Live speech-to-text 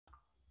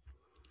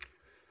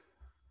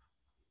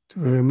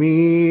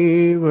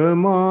त्वमेव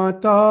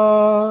माता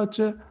च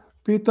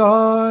पिता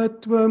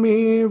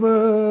त्वमेव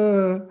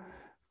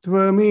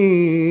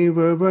त्वमेव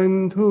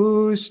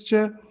बन्धुश्च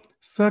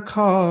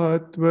सखा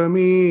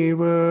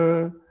त्वमेव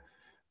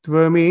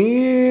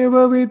त्वमेव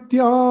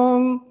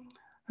विद्यां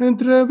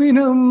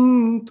द्रविणं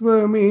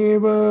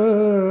त्वमेव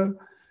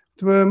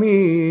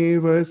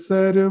त्वमेव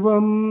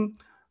सर्वं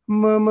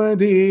मम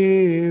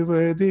देव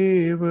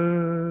देव.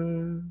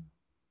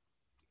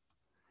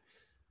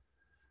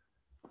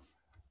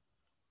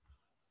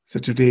 So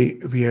today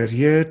we are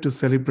here to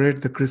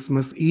celebrate the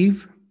Christmas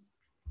Eve.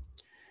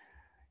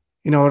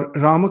 In our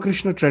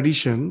Ramakrishna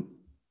tradition,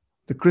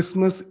 the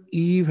Christmas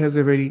Eve has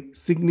a very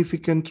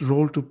significant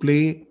role to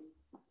play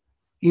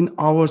in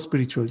our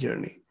spiritual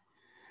journey.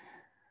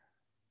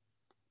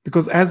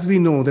 Because as we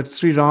know that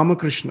Sri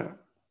Ramakrishna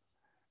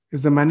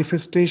is the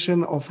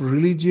manifestation of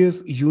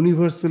religious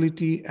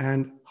universality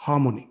and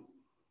harmony.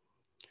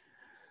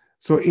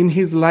 So in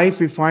his life,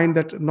 we find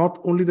that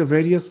not only the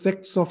various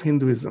sects of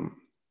Hinduism,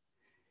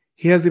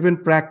 he has even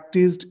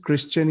practiced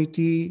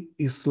Christianity,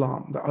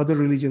 Islam, the other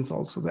religions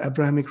also, the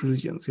Abrahamic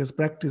religions, he has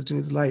practiced in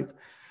his life.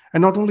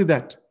 And not only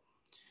that,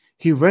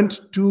 he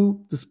went to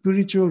the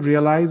spiritual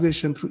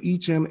realization through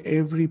each and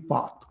every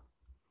path.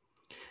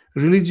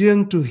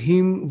 Religion to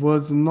him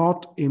was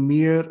not a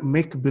mere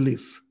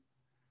make-believe.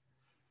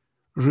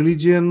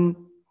 Religion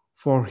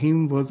for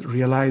him was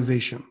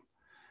realization.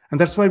 And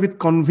that's why with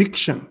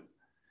conviction,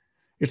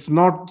 it's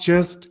not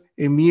just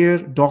a mere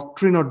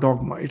doctrine or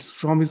dogma. It's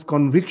from his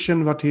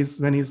conviction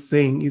when he's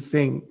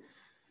saying,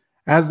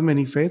 as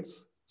many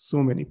faiths,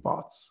 so many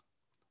paths.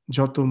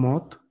 Joto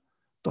mot,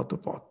 toto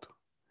pot.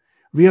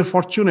 We are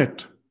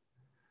fortunate.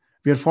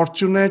 We are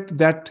fortunate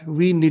that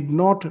we need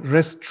not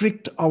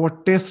restrict our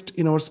taste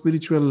in our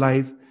spiritual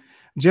life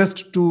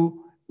just to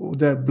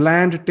the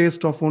bland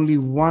taste of only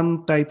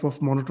one type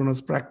of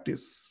monotonous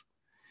practice.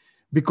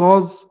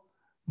 Because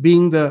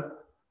being the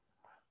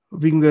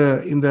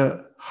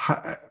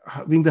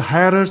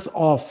hearers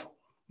of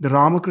the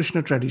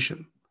Ramakrishna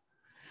tradition,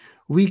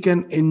 we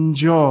can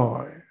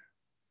enjoy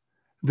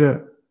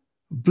the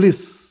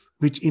bliss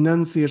which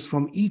enunciates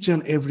from each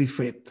and every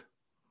faith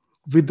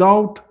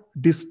without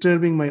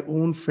disturbing my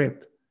own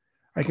faith.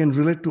 I can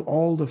relate to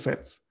all the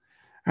faiths.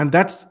 And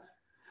that's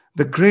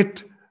the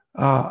great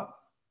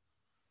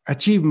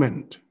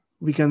achievement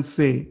we can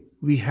say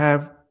we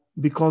have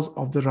because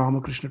of the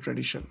Ramakrishna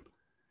tradition.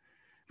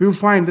 We will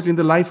find that in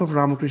the life of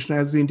Ramakrishna,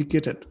 as we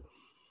indicated,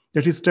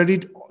 that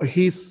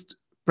he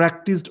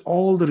practiced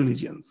all the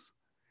religions.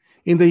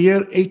 In the year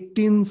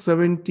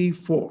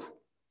 1874,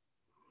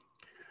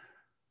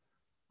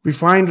 we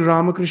find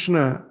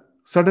Ramakrishna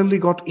suddenly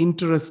got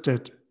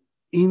interested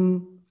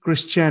in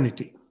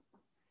Christianity.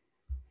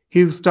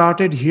 He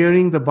started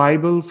hearing the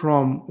Bible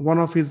from one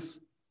of his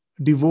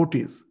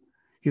devotees.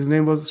 His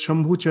name was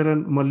Shambhu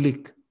Charan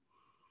Malik.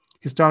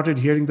 He started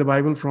hearing the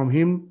Bible from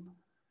him.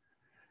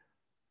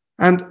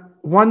 And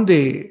one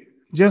day,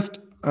 just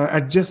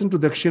adjacent to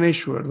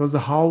Dakshineshwar was the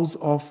house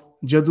of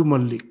Jadu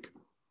Malik.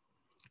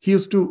 He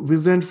used to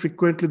visit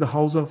frequently the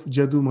house of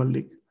Jadu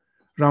Malik.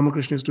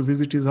 Ramakrishna used to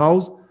visit his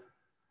house.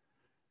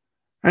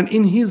 And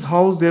in his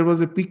house, there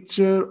was a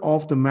picture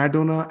of the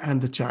Madonna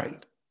and the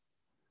child.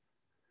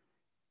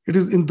 It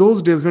is in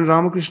those days when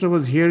Ramakrishna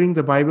was hearing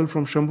the Bible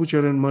from Shambhu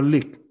Charan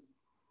Malik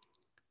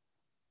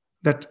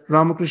that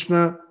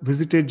Ramakrishna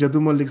visited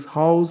Jadu Malik's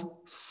house,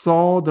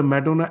 saw the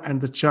Madonna and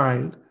the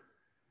child,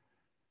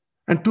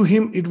 and to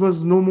him it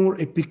was no more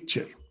a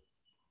picture.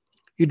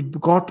 It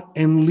got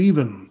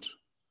enlivened.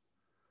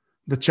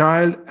 The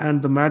child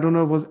and the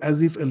Madonna was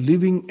as if a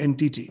living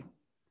entity.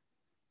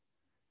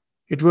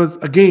 It was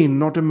again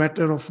not a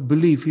matter of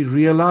belief. He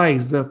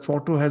realized the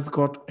photo has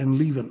got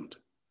enlivened.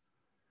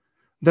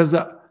 There's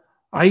the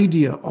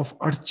idea of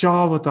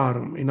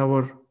Archavataram in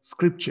our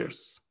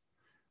scriptures,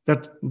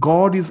 that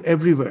God is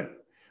everywhere,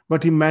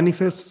 but he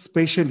manifests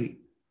specially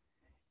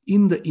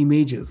in the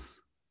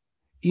images,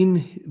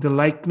 in the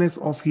likeness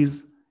of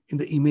in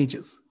the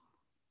images.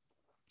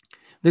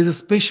 There's a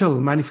special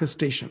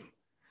manifestation,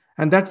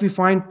 and that we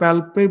find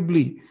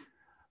palpably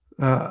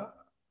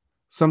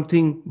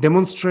something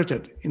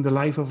demonstrated in the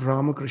life of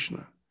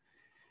Ramakrishna.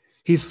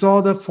 He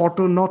saw the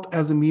photo not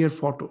as a mere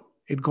photo.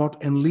 It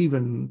got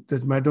enlivened. The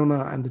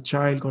Madonna and the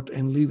child got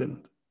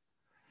enlivened.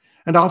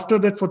 And after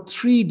that, for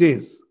 3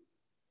 days,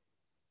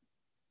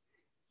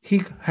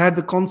 he had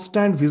the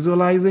constant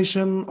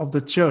visualization of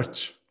the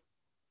church.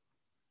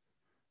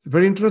 It's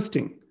very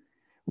interesting.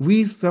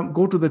 We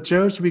go to the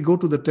church, we go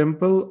to the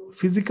temple,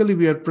 physically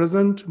we are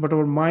present, but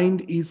our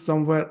mind is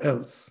somewhere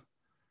else.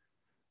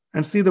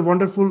 And see the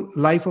wonderful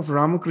life of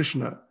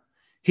Ramakrishna.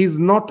 He's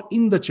not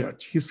in the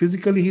church. He's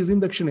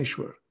in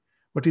Dakshineshwar.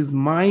 But his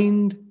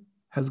mind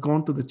has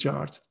gone to the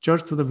church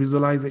to the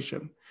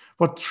visualization.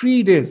 For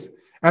 3 days,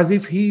 as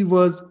if he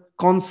was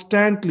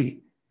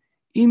constantly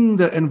in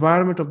the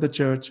environment of the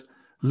church,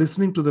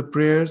 listening to the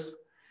prayers,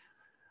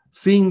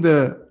 seeing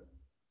the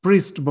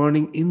priest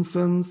burning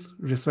incense,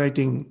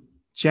 reciting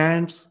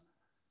chants,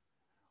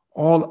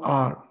 all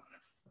are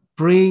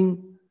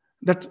praying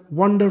that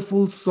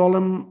wonderful,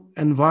 solemn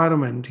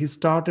environment, he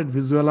started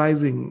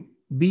visualizing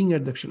being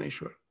at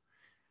Dakshineshwar.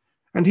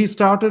 And he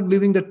started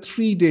living the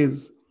 3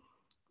 days,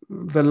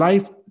 the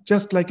life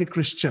just like a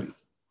Christian.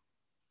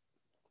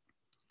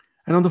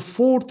 And on the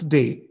fourth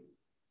day,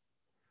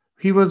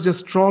 he was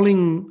just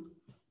strolling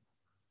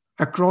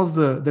across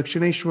the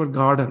Dakshineshwar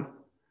garden,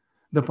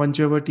 the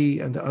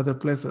Panchavati and the other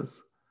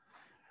places.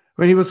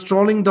 When he was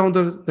strolling down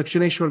the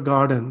Dakshineshwar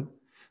garden,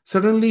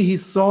 suddenly he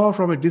saw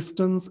from a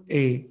distance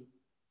a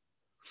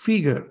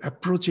figure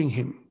approaching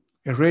him,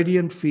 a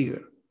radiant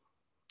figure.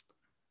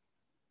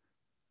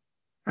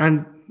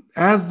 And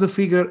as the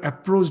figure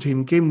approached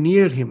him, came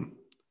near him,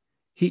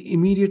 he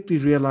immediately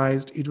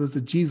realized it was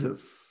the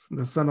Jesus,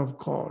 the Son of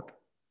God.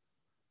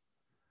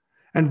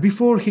 And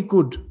before he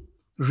could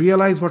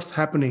realize what's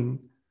happening,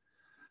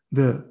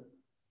 the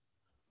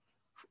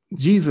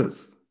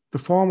Jesus, the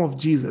form of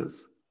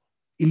Jesus,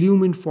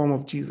 illumined form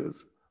of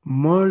Jesus,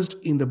 merged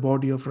in the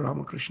body of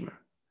Ramakrishna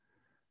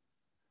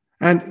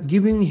and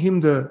giving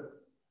him the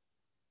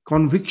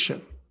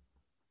conviction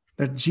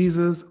that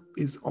Jesus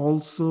is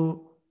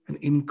also an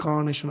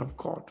incarnation of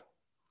God.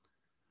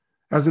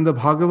 As in the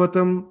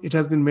Bhagavatam, it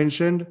has been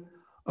mentioned,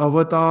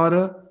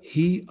 Avatara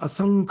hi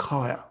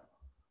asankhaya.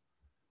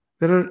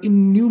 There are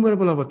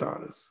innumerable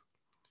avatars.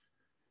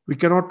 We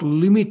cannot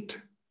limit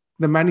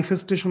the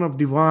manifestation of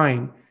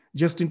divine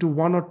just into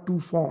one or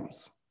two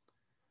forms.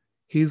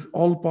 He is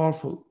all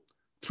powerful.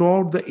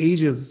 Throughout the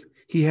ages,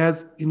 he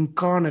has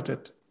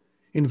incarnated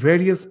in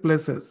various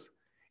places,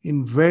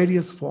 in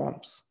various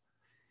forms,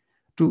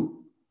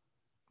 to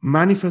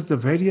manifest the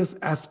various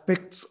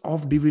aspects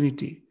of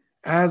divinity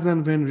as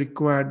and when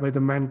required by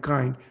the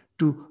mankind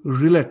to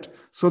relate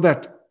so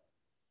that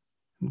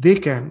they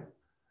can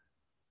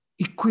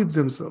equip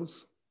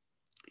themselves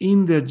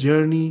in their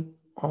journey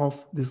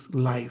of this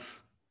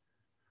life,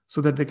 so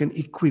that they can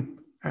equip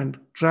and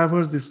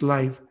traverse this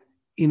life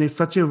in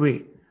such a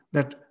way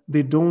that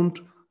they don't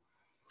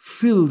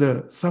feel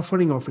the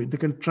suffering of it. They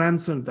can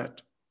transcend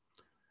that.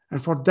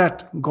 And for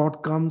that,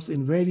 God comes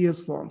in various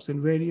forms,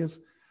 in various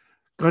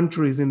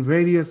countries, in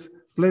various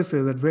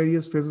places, at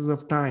various phases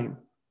of time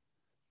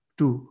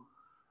to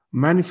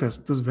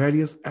manifest those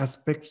various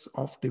aspects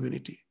of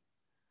divinity.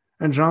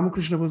 And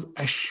Ramakrishna was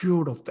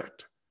assured of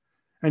that.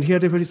 And he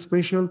had a very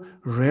special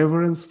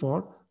reverence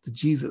for the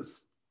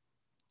Jesus.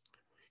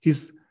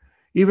 His,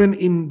 even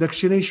in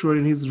Dakshineshwar,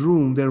 in his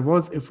room, there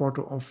was a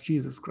photo of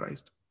Jesus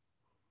Christ.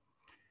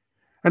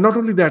 And not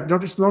only that,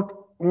 it's not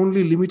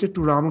only limited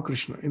to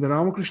Ramakrishna. In the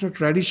Ramakrishna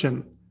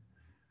tradition,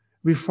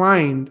 we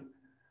find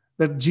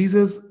that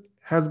Jesus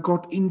has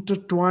got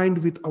intertwined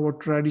with our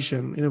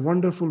tradition in a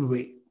wonderful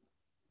way.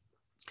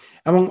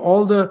 Among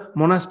all the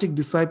monastic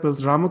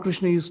disciples,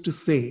 Ramakrishna used to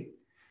say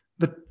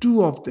the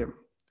two of them,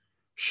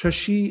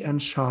 Shashi and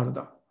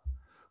Sharda,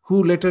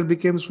 who later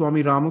became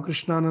Swami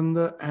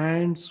Ramakrishnananda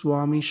and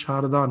Swami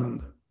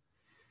Shardananda.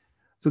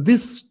 So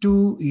these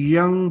two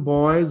young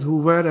boys who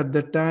were at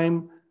that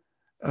time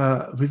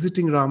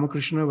visiting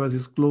Ramakrishna was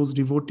his close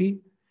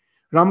devotee.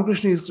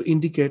 Ramakrishna used to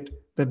indicate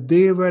that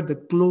they were the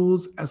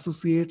close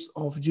associates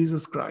of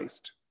Jesus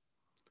Christ.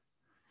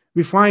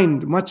 We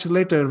find much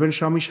later when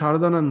Swami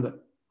Shardananda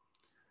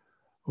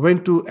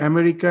went to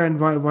America and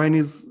when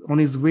he's on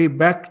his way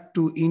back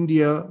to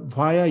India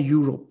via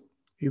Europe,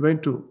 he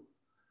went to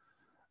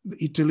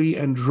Italy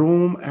and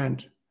Rome,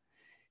 and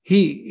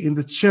he, in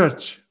the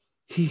church,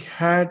 he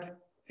had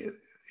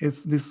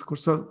this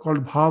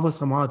called Bhava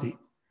Samadhi.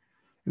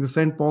 In the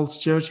St. Paul's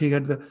Church, he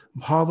had the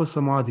Bhava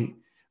Samadhi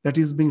that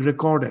is being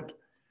recorded.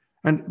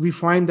 And we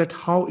find that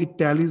how it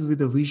tallies with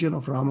the vision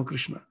of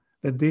Ramakrishna,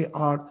 that they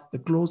are the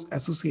close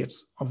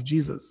associates of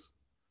Jesus.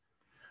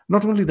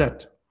 Not only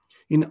that,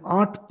 in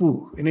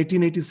Artpur in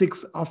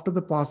 1886, after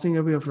the passing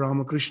away of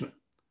Ramakrishna,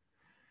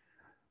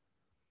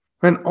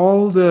 when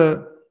all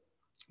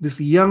these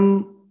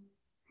young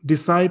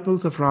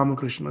disciples of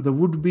Ramakrishna, the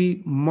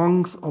would-be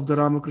monks of the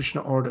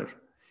Ramakrishna order,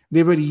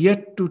 they were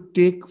yet to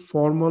take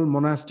formal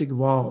monastic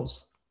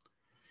vows.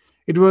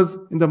 It was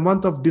in the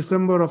month of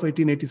December of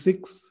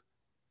 1886.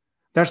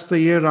 That's the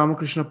year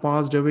Ramakrishna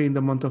passed away, in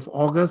the month of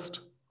August.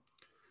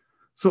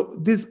 So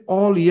these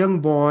all young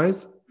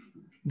boys,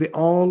 they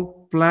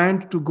all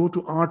planned to go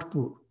to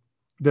Artpur,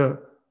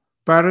 the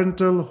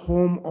parental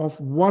home of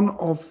one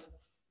of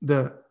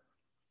the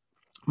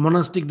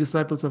monastic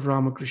disciples of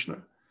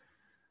Ramakrishna,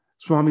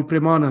 Swami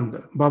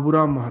Premananda,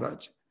 Baburam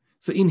Maharaj.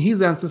 So in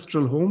his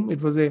ancestral home,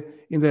 it was in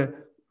the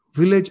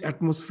village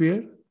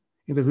atmosphere,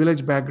 in the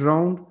village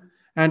background,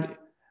 and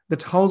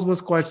that house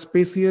was quite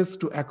spacious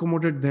to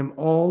accommodate them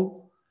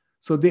all.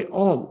 So they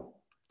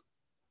all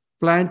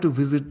planned to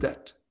visit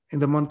that in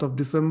the month of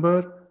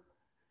December,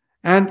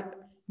 and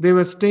they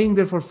were staying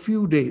there for a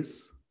few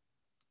days,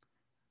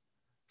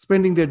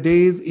 spending their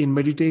days in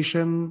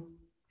meditation,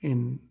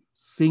 in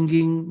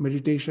singing,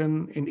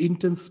 meditation, in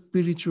intense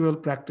spiritual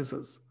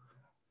practices.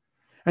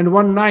 And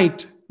one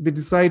night they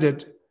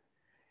decided,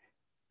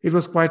 it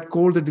was quite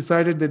cold, they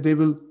decided that they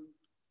will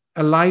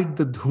alight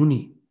the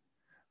dhuni,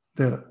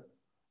 the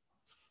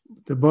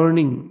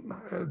burning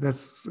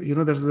there's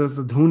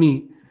the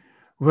dhuni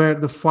where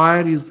the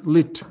fire is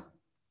lit.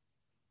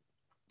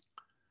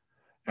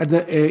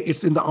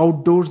 It's in the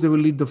outdoors. They will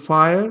lit the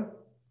fire,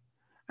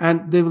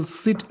 and they will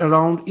sit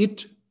around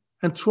it,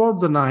 and throughout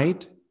the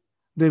night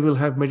they will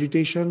have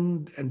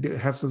meditation and they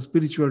have some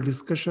spiritual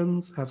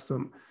discussions, have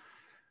some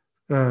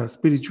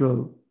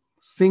spiritual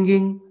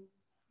singing.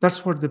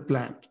 That's what they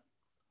planned.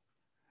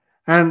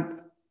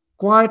 And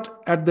quite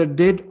at the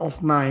dead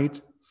of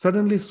night,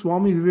 suddenly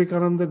Swami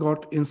Vivekananda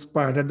got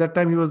inspired. At that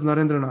time, he was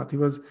Narendranath. He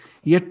was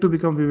yet to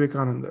become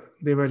Vivekananda.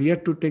 They were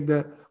yet to take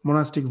the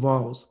monastic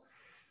vows.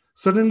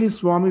 Suddenly,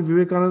 Swami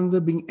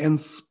Vivekananda, being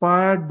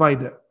inspired by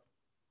the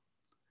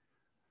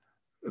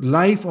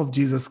life of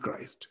Jesus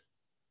Christ,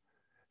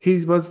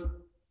 he was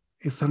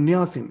a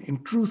sannyasin.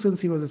 In true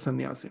sense, he was a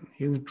sannyasin.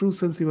 In true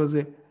sense, he was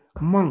a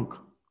monk.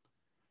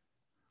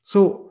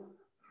 So,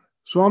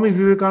 Swami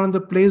Vivekananda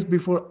placed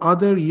before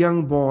other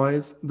young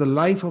boys the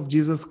life of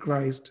Jesus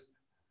Christ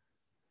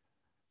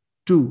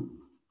to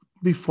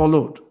be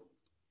followed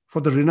for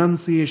the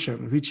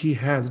renunciation which he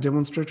has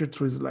demonstrated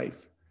through his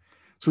life,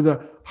 through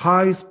the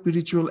high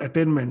spiritual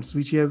attainments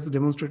which he has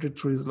demonstrated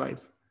through his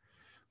life.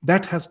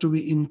 That has to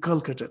be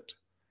inculcated.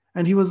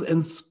 And he was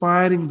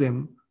inspiring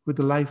them with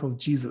the life of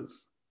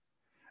Jesus.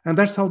 And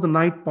that's how the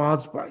night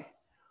passed by.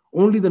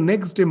 Only the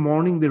next day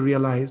morning they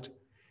realized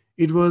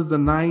it was the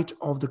night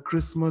of the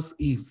Christmas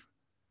Eve.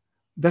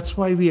 That's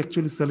why we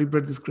actually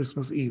celebrate this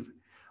Christmas Eve.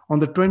 On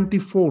the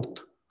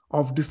 24th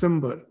of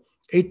December,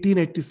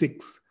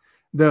 1886,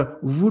 the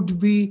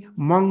would-be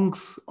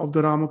monks of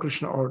the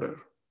Ramakrishna order,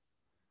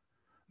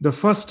 the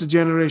first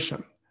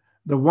generation,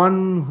 the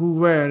one who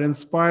were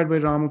inspired by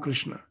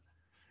Ramakrishna,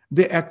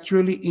 they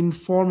actually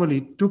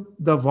informally took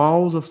the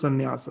vows of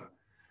sannyasa.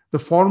 The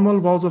formal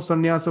vows of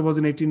sannyasa was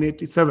in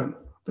 1887,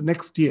 the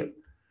next year,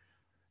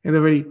 in the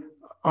very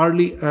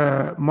early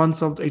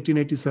months of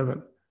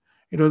 1887.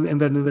 It was in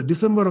the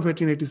December of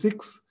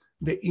 1886,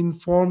 they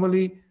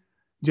informally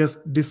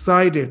just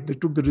decided, they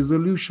took the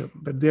resolution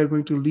that they are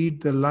going to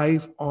lead the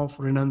life of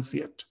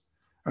renunciate.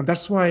 And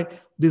that's why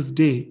this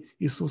day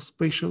is so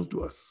special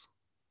to us.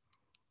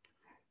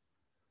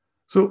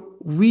 So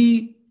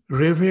we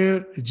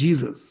revere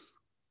Jesus,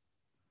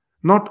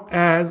 not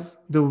as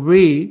the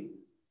way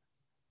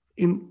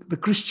in the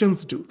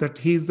Christians do, that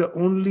he is the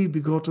only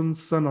begotten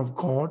Son of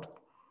God.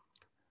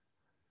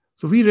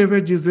 So we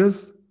revere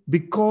Jesus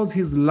because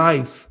his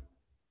life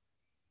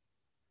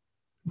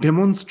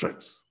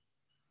demonstrates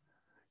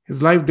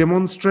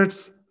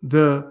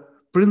the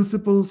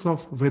principles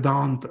of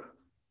Vedanta.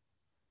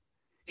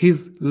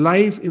 His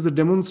life is a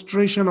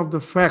demonstration of the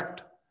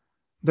fact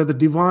that the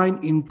divine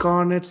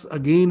incarnates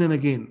again and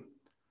again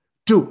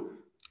to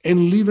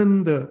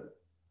enliven the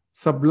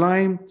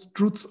sublime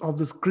truths of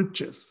the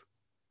scriptures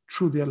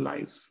through their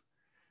lives.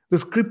 The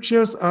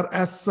scriptures are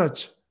as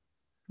such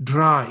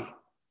dry.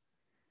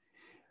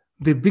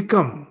 They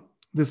become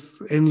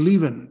this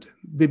enlivened,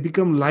 they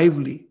become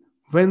lively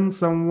when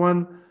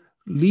someone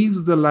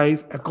lives the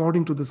life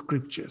according to the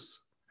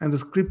scriptures, and the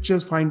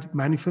scriptures find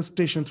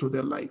manifestation through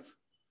their life.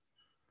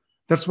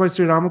 That's why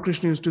Sri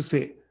Ramakrishna used to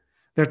say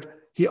that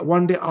he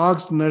one day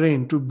asked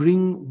Naren to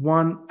bring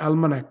one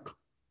almanac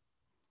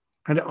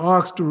and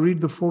asked to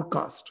read the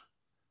forecast.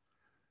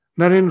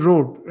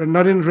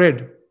 Naren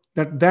read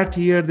that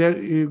year there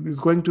is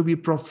going to be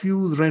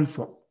profuse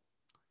rainfall.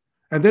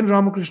 And then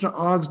Ramakrishna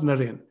asked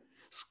Naren,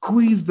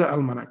 squeeze the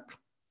almanac.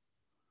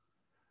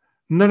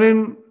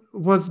 Naren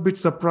was a bit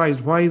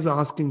surprised. Why is he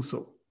asking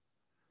so?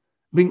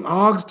 Being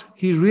asked,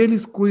 he really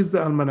squeezed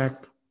the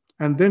almanac.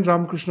 And then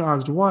Ramakrishna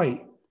asked,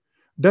 why?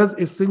 Does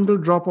a single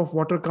drop of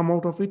water come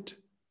out of it?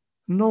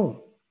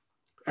 No.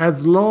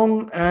 As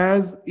long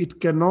as it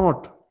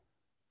cannot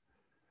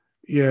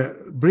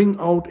bring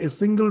out a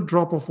single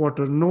drop of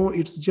water, no,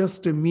 it's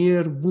just a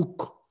mere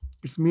book.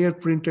 It's mere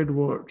printed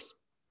words.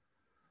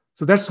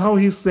 So that's how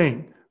he's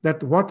saying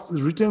that what's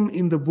written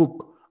in the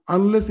book,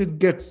 unless it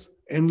gets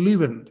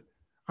enlivened,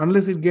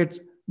 unless it gets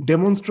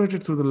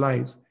demonstrated through the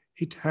lives,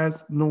 it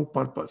has no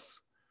purpose.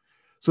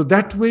 So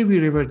that way we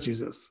revere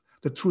Jesus,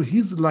 that through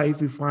his life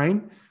we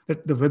find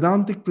that the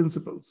Vedantic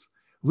principles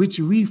which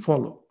we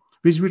follow,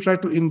 which we try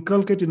to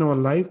inculcate in our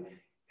life,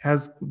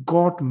 has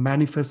got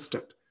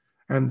manifested.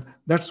 And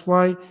that's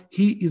why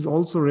he is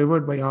also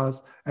revered by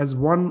us as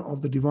one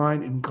of the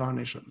divine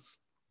incarnations.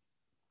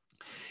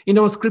 In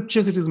our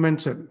scriptures it is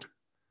mentioned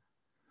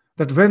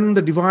that when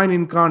the divine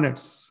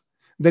incarnates,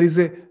 there is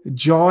a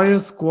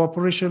joyous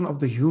cooperation of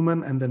the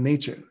human and the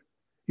nature.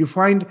 You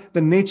find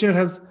the nature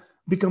has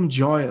become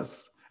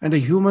joyous and a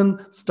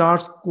human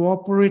starts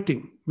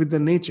cooperating with the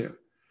nature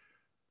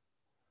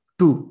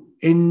to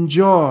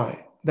enjoy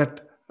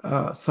that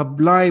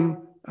sublime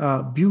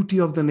beauty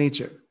of the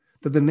nature,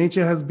 that the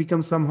nature has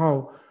become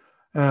somehow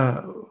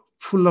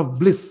full of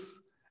bliss,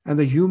 and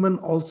the human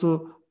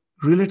also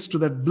relates to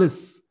that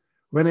bliss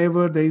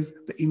whenever there is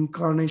the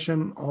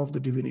incarnation of the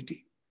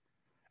divinity.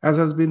 As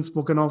has been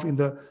spoken of in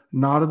the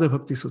Narada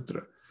Bhakti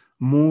Sutra,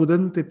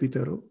 Modante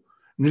Pitaro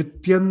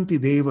Nrityanti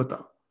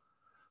Devata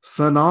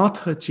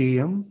Sanatha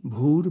Cheyam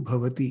Bhur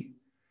Bhavati.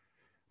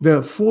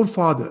 The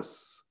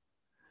forefathers,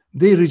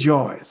 they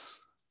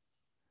rejoice.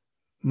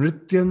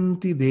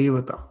 Nrityanti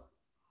Devata.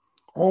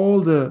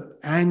 All the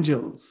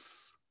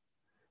angels,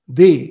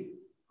 they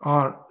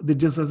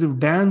just as if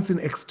dance in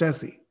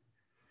ecstasy.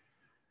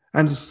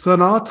 And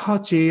Sanatha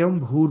Cheyam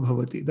Bhur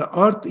Bhavati. The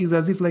earth is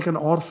as if like an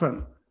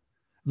orphan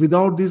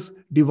without these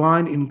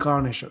divine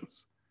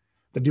incarnations.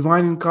 The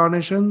divine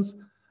incarnations,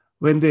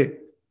 when they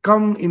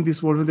come in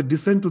this world, when they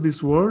descend to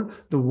this world,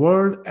 the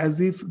world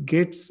as if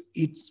gets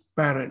its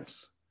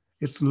parents,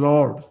 its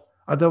Lord.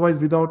 Otherwise,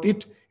 without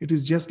it, it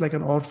is just like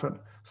an orphan.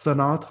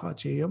 Sanatha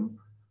Cheyam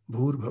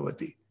Bhur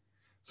Bhavati.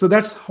 So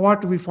that's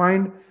what we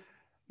find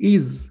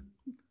is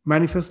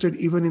manifested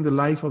even in the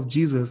life of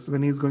Jesus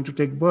when he is going to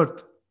take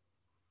birth.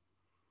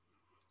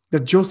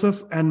 That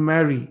Joseph and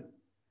Mary,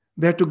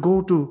 they had to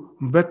go to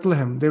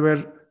Bethlehem.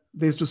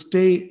 They used to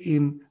stay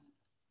in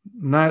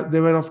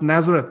they were of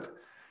Nazareth,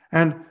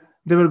 and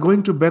they were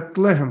going to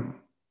Bethlehem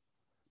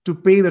to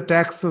pay the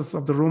taxes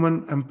of the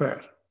Roman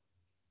Empire,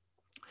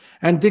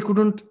 and they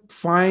couldn't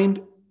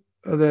find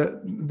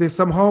they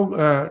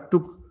somehow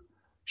took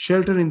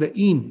shelter in the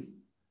inn,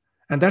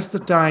 and that's the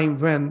time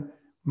when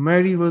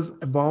Mary was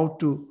about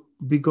to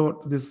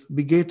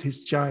beget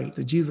his child,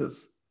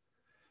 Jesus,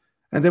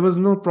 and there was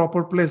no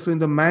proper place. So in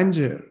the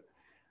manger,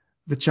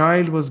 the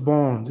child was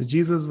born, the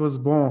Jesus was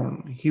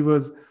born. He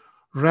was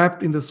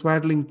wrapped in the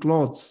swaddling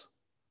clothes.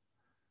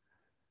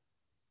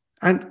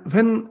 And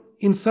when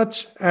in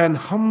such an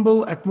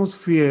humble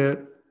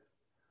atmosphere,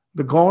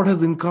 the God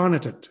has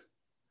incarnated,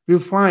 we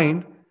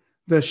find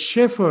the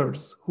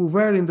shepherds who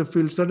were in the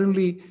field,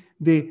 suddenly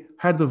they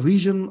had the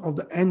vision of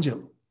the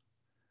angel.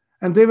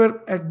 And they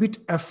were a bit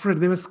afraid,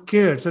 they were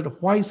scared, said,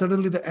 why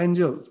suddenly the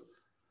angel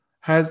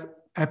has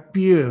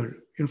appeared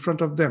in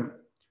front of them?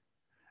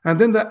 And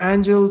then the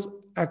angels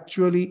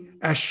actually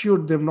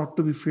assured them not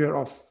to be fear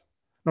of,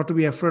 not to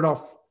be afraid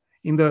of.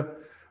 In the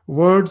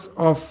words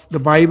of the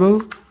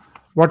Bible,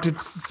 what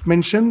it's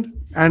mentioned,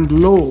 and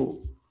lo,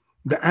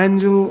 the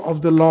angel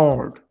of the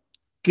Lord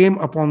came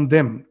upon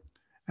them,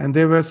 and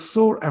they were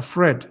sore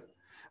afraid.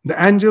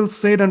 The angel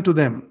said unto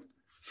them,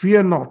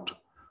 fear not,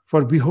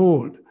 for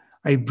behold,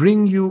 I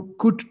bring you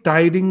good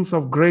tidings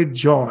of great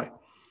joy,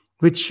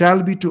 which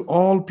shall be to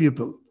all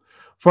people.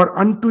 For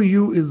unto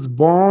you is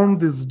born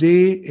this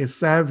day a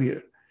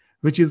Savior,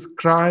 which is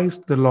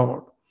Christ the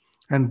Lord.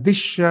 And this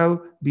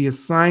shall be a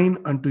sign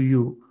unto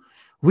you.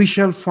 We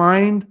shall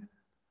find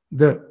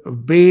the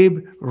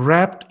babe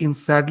wrapped in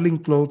swaddling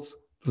clothes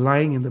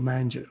lying in the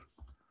manger.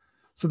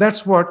 So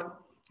that's what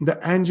the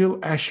angel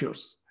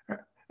assures.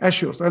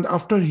 And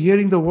after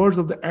hearing the words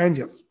of the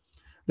angels,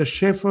 the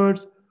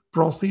shepherds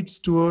proceeds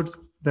towards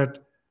that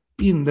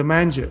inn, the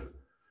manger,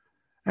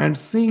 and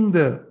seeing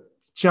the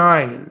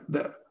child,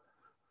 the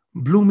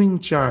blooming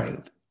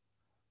child,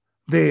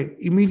 they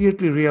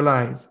immediately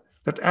realize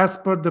that as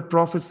per the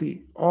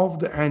prophecy of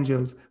the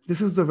angels, this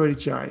is the very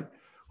child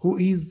who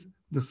is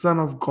the Son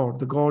of God,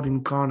 the God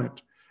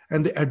incarnate,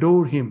 and they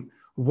adore him,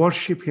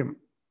 worship him.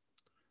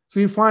 So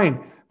you find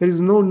there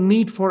is no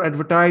need for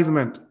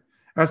advertisement.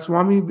 As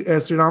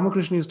Sri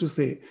Ramakrishna used to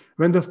say,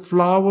 when the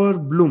flower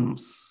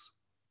blooms,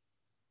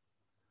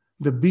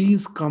 the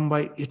bees come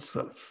by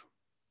itself.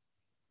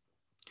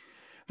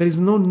 There is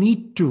no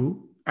need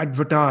to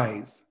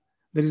advertise.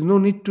 There is no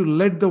need to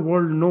let the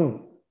world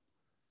know.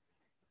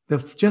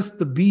 Just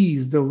the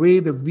bees, the way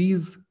the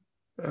bees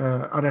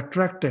are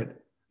attracted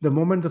the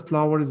moment the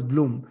flower is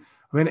bloomed.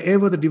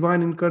 Whenever the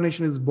divine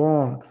incarnation is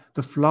born,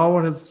 the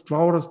flower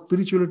of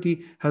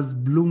spirituality has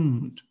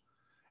bloomed.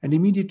 And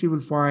immediately you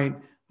will find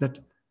that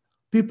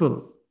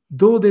people,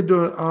 though they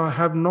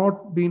have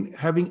not been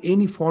having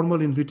any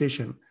formal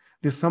invitation,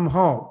 they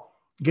somehow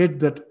get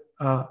that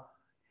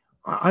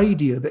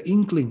idea, the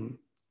inkling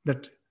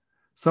that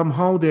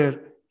somehow their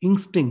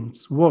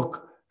instincts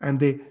work and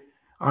they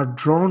are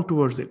drawn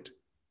towards it,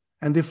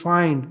 and they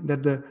find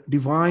that the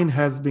divine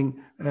has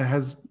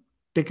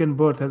taken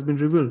birth, has been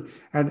revealed,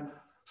 and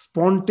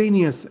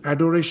spontaneous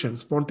adoration,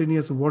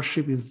 spontaneous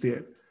worship is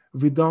there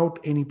without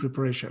any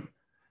preparation.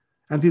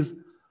 And this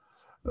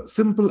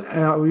simple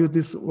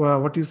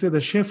what you say,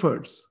 the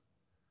shepherds,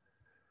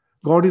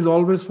 God is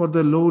always for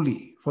the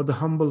lowly, for the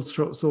humble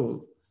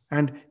soul,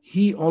 and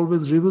he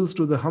always reveals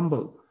to the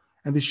humble.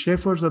 And the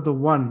shepherds are the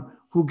one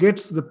who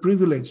gets the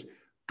privilege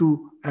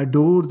to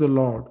adore the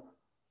Lord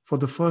for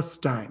the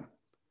first time.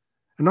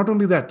 And not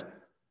only that,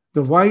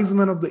 the wise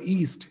men of the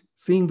East,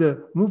 seeing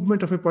the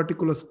movement of a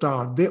particular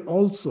star, they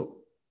also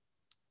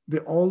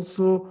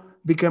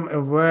become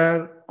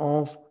aware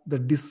of the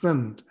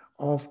descent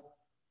of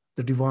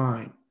the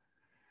divine.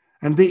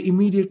 And they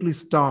immediately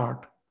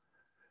start,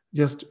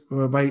 just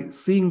by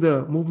seeing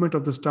the movement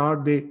of the star,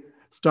 they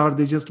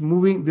just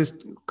moving, they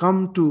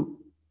come to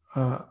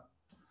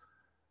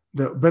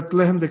the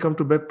Bethlehem, they come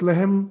to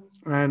Bethlehem,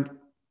 and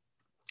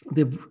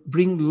they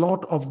bring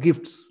lot of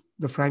gifts,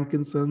 the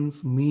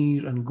frankincense,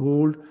 myrrh, and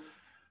gold,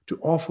 to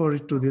offer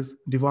it to this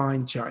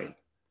divine child.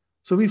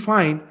 So we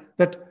find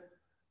that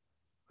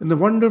in a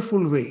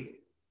wonderful way,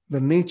 the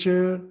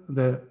nature,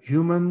 the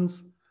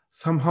humans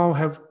somehow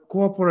have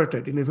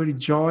cooperated in a very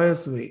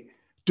joyous way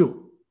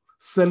to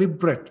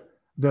celebrate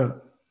the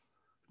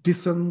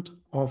descent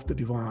of the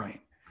divine.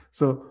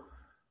 So,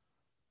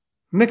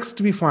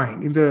 next we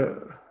find in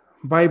the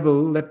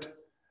Bible that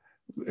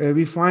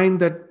we find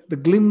that the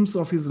glimpse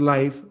of his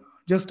life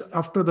just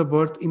after the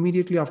birth,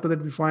 immediately after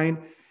that, we find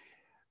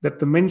that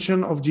the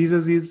mention of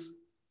Jesus is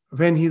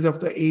when he's of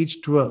the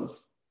age 12.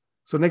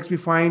 So, next we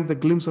find the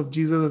glimpse of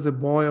Jesus as a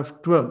boy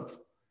of 12.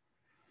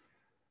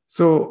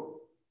 So,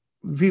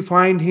 we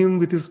find him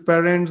with his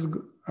parents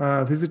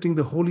visiting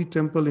the Holy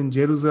Temple in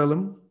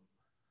Jerusalem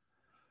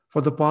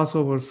for the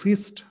Passover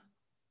feast.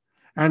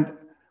 And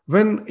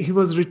when he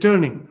was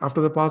returning after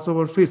the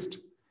Passover feast,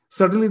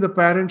 suddenly the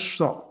parents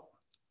saw,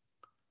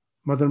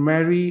 Mother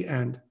Mary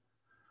and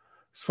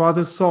his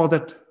father saw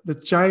that the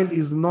child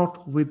is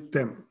not with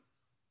them.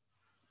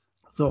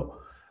 So,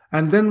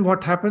 and then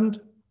what happened?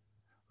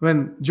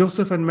 When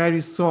Joseph and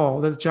Mary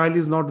saw that the child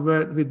is not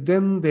with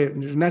them,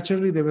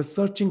 they were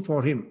searching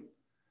for him.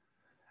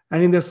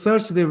 And in their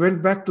search, they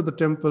went back to the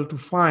temple to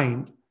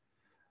find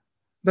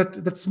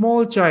that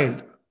small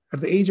child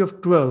at the age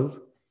of 12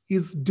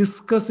 is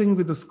discussing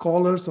with the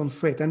scholars on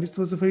faith. And it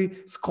was a very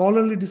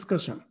scholarly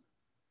discussion.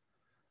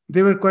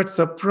 They were quite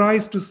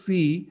surprised to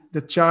see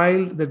the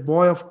child, that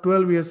boy of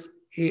 12 years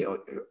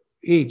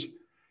age,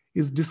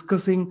 is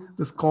discussing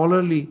the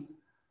scholarly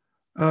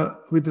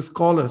with the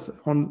scholars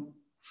on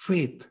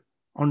faith,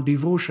 on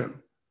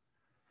devotion.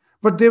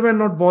 But they were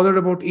not bothered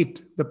about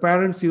it. The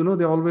parents, they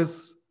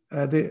always,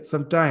 they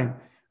sometimes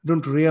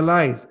don't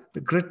realize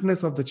the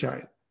greatness of the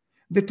child.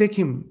 They take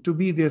him to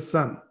be their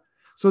son.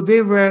 So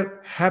they were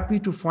happy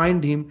to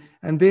find him,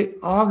 and they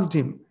asked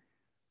him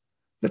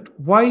that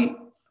why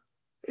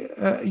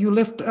you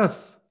left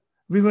us?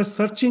 We were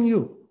searching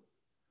you.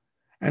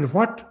 And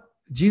what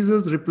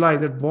Jesus replies,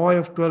 that boy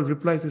of 12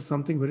 replies, is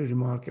something very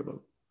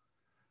remarkable.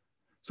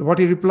 So what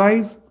he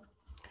replies,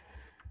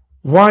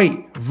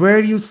 why were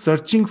you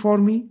searching for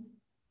me?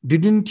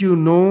 Didn't you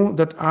know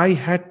that I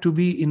had to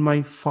be in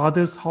my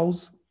father's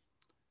house?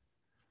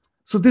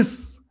 So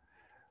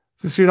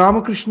Sri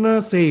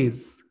Ramakrishna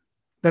says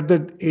that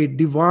a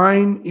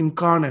divine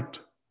incarnate,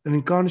 an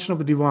incarnation of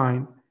the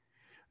divine,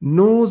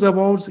 knows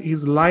about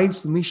his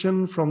life's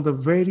mission from the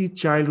very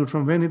childhood,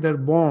 from when they're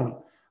born.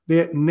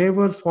 They are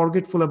never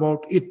forgetful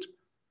about it.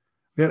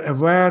 They're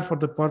aware for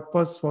the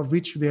purpose for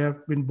which they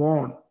have been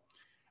born.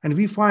 And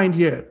we find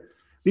here,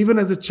 even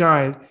as a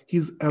child,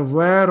 he's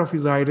aware of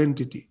his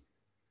identity.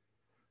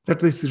 That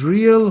this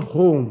real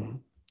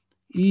home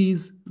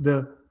is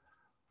the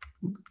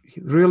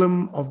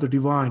realm of the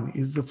divine,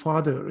 is the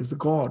Father, is the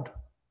God.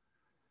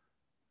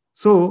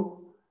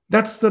 So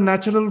that's the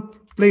natural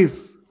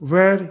place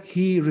where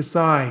he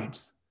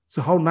resides.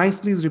 So how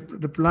nicely is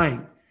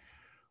replying,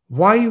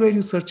 why were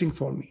you searching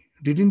for me?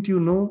 Didn't you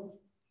know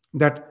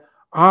that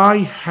I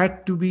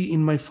had to be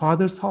in my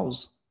father's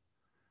house?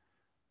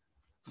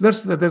 So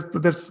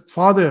that's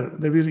father.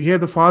 Here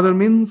the father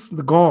means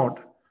the God.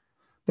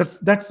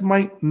 That's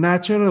my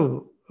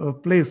natural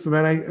place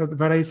where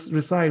I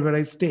reside, where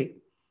I stay.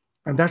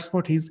 And that's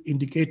what he's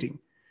indicating,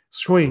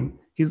 showing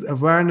his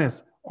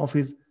awareness of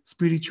his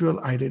spiritual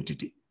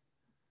identity.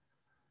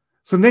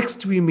 So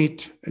next we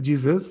meet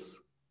Jesus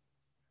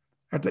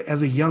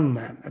as a young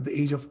man at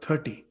the age of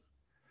 30.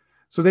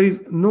 So there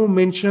is no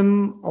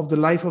mention of the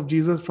life of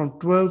Jesus from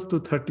 12 to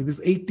 30,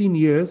 this 18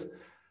 years.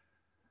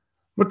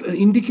 But the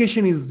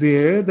indication is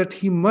there that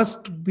he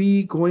must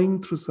be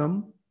going through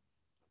some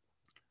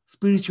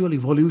spiritual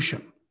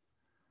evolution.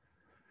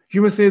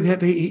 You may say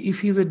that if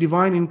he's a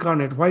divine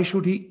incarnate, why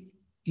should he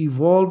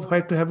evolve,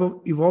 have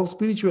to evolve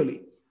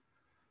spiritually?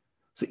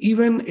 So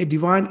even a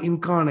divine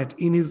incarnate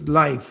in his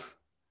life,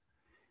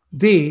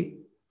 they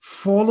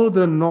follow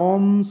the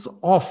norms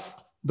of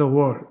the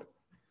world.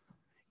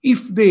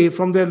 If they,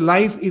 from their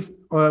life,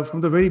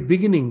 from the very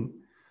beginning,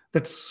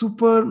 that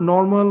super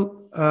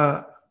normal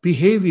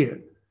behavior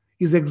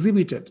is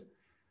exhibited,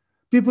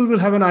 people will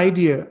have an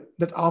idea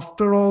that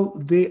after all,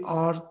 they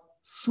are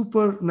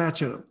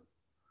supernatural.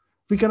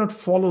 We cannot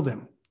follow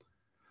them.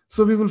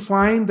 So we will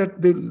find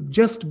that they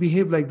just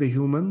behave like the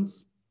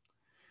humans.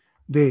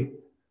 They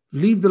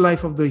live the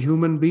life of the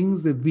human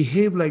beings. They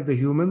behave like the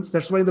humans.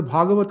 That's why in the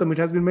Bhagavatam it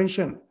has been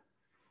mentioned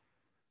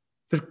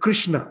that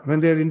Krishna, when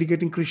they are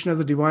indicating Krishna as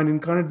a divine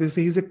incarnate, they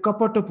say he's a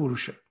Kapata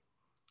Purusha.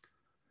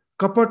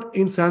 Kapat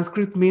in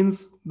Sanskrit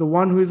means the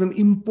one who is an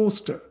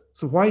imposter.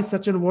 So why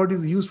such a word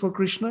is used for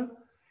Krishna?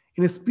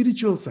 In a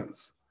spiritual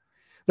sense,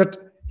 that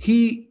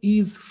he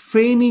is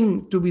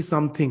feigning to be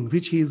something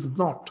which he is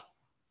not.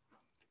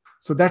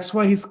 So that's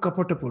why he's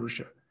Kapata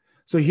Purusha.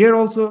 So here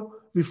also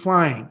we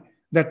find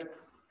that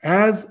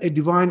as a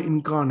divine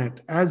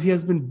incarnate, as he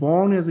has been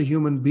born as a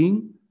human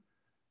being,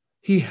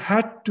 he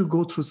had to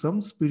go through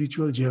some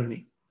spiritual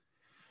journey,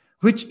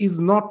 which is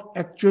not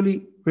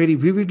actually very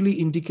vividly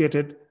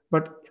indicated,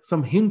 but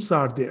some hints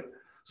are there.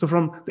 So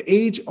from the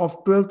age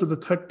of 12 to the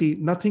 30,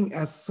 nothing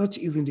as such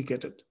is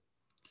indicated.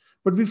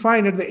 But we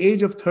find at the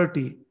age of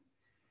 30,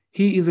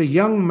 he is a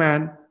young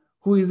man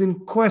who is in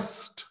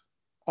quest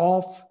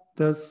of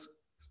the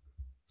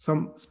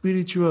some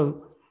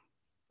spiritual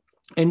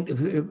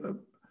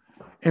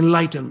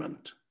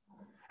enlightenment.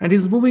 And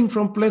he's moving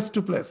from place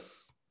to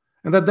place.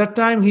 And at that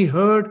time, he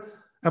heard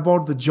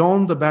about the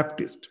John the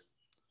Baptist,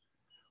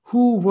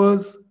 who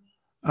was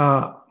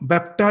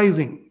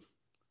baptizing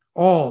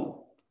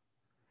all.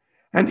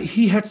 And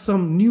he had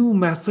some new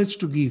message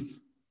to give.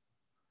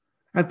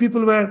 And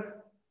people were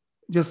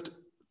just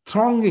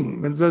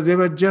thronging. They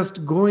were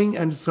just going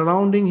and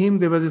surrounding him.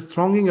 They were just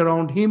thronging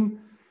around him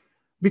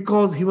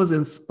because he was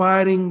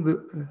inspiring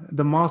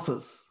the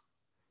masses.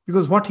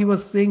 Because what he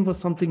was saying was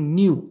something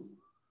new.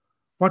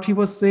 What he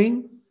was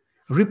saying?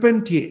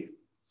 Repent ye.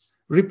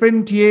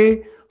 Repent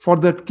ye, for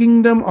the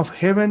kingdom of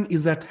heaven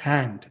is at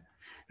hand.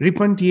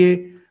 Repent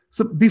ye.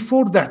 So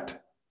before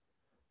that,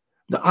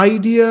 the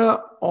idea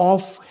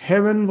of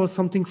heaven was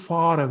something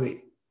far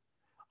away.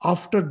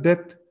 After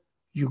death,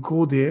 you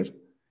go there.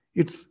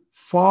 It's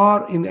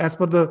far in, as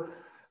per the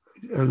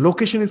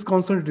location is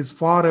concerned, it is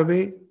far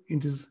away.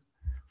 It is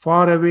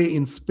far away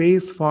in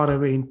space, far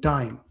away in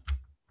time.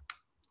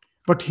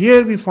 But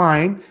here we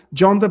find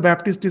John the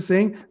Baptist is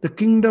saying the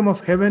kingdom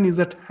of heaven is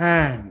at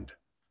hand.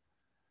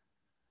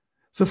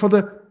 So for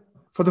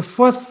the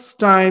first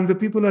time, the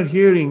people are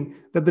hearing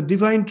that the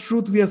divine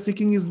truth we are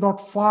seeking is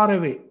not far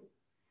away.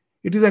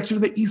 It is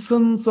actually the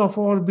essence of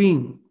our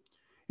being.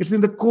 It's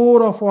in the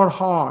core of our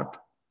heart.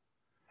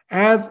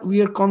 As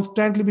we are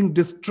constantly being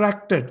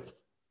distracted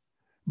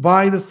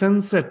by the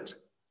sunset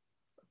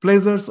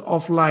pleasures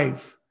of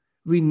life,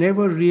 we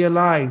never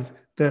realize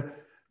the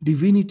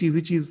divinity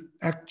which is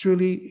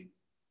actually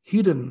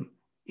hidden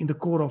in the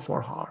core of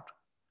our heart.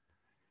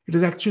 It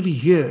is actually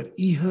here,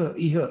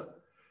 iha.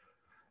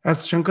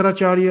 As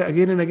Shankaracharya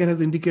again and again has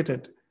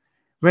indicated,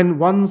 when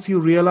once you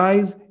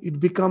realize, it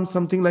becomes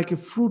something like a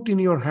fruit in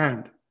your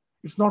hand.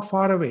 It's not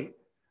far away.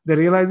 The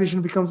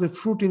realization becomes a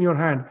fruit in your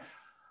hand.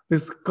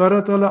 This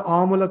karatala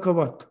amala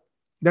kavat,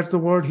 that's the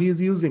word he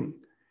is using.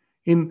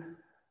 In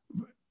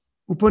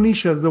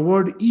Upanishads, the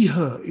word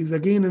iha is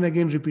again and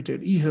again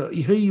repeated.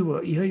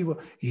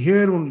 Ihaiva,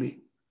 here only.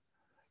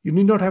 You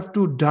need not have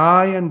to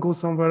die and go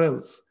somewhere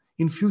else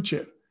in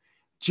future.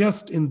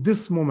 Just in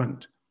this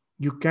moment,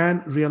 you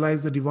can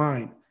realize the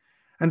divine.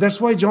 And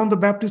that's why John the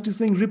Baptist is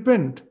saying,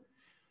 repent.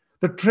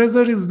 The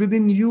treasure is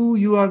within you.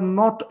 You are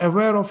not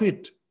aware of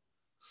it.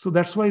 So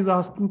that's why he's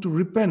asking to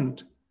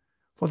repent.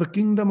 For the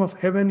kingdom of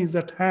heaven is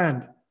at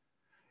hand.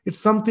 It's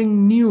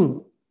something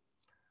new.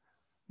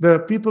 The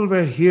people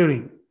were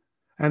hearing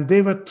and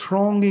they were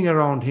thronging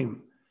around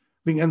him,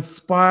 being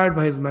inspired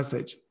by his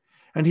message.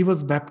 And he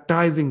was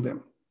baptizing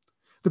them.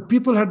 The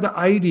people had the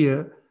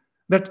idea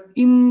that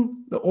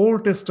in the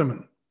Old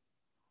Testament,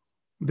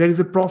 there is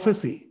a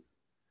prophecy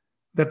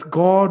that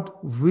God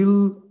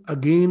will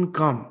again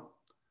come.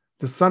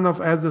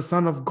 As the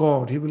Son of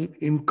God, he will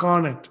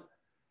incarnate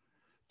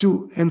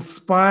to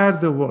inspire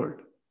the world.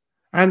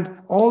 And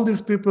all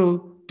these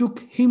people took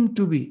him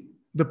to be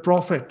the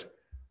prophet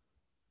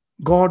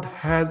God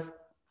has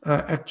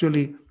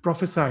actually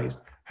prophesied,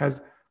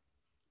 has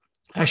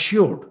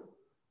assured.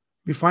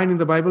 We find in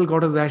the Bible,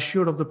 God has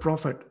assured of the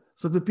prophet.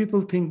 So the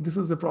people think this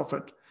is the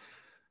prophet.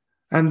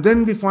 And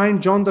then we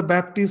find John the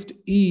Baptist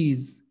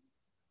is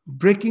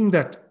breaking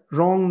that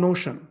wrong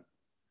notion.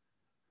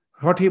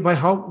 How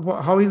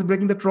he's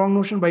breaking that wrong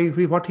notion? By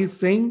what he's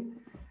saying.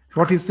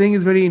 What he's saying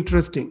is very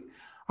interesting.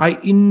 I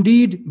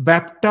indeed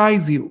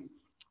baptize you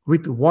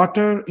with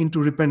water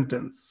into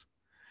repentance.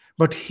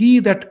 But he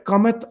that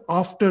cometh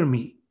after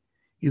me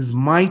is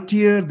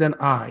mightier than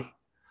I,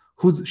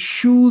 whose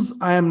shoes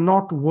I am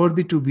not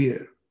worthy to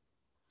bear.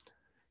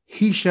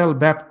 He shall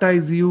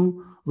baptize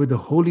you with the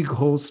Holy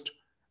Ghost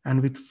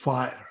and with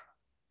fire.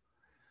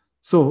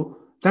 So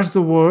that's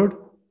the word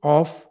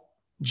of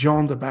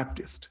John the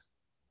Baptist.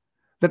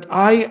 That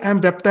I am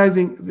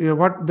baptizing,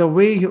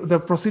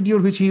 the procedure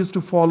which he used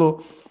to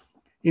follow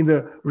in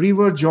the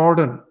river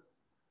Jordan.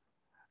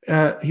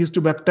 He used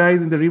to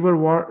baptize in the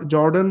river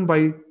Jordan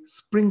by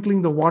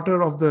sprinkling the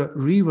water of the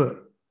river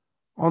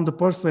on the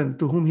person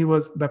to whom he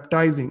was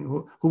baptizing,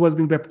 who was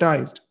being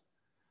baptized.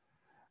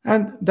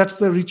 And that's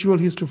the ritual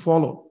he used to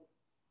follow.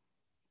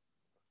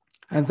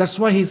 And that's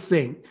why he's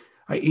saying,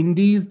 I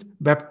indeed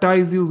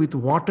baptize you with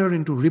water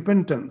into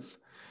repentance,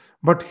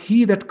 but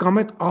he that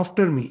cometh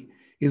after me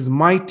is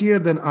mightier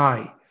than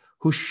I,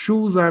 whose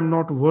shoes I am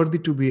not worthy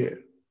to bear.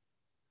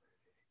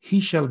 He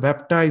shall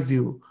baptize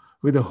you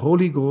with the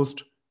Holy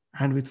Ghost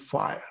and with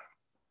fire.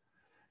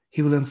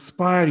 He will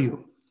inspire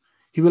you.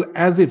 He will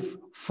as if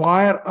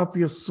fire up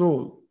your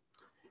soul,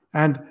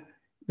 and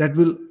that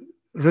will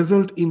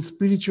result in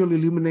spiritual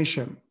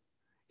illumination.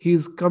 He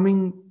is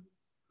coming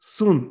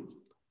soon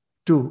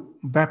to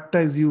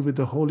baptize you with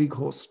the Holy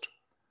Ghost.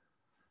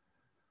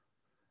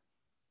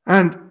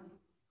 And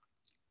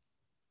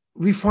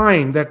we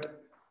find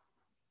that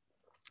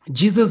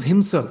Jesus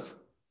himself,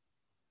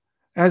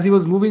 as he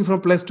was moving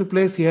from place to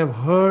place, he have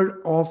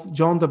heard of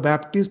John the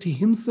Baptist. He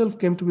himself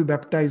came to be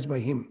baptized by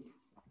him.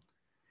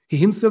 He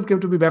himself came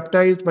to be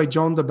baptized by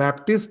John the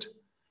Baptist.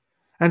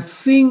 And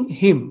seeing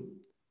him,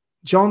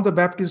 John the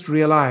Baptist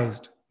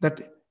realized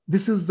that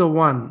this is the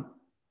one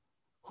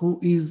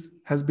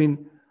has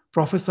been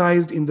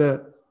prophesied in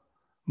the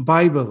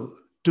Bible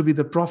to be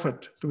the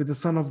prophet, to be the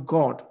Son of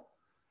God.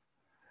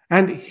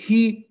 And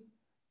he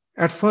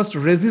at first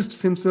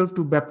resists himself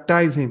to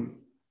baptize him,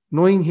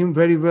 knowing him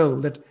very well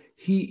that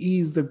he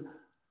is the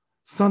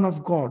Son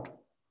of God.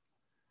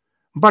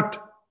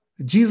 But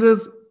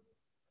Jesus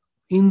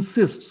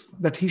insists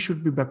that he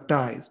should be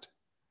baptized.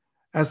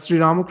 As Sri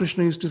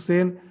Ramakrishna used to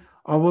say,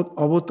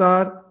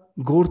 Avatar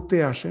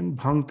gorte ashen,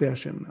 bhangte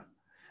ashen na.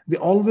 They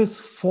always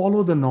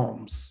follow the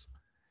norms.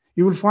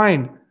 You will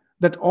find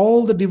that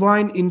all the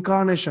divine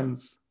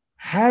incarnations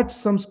had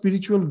some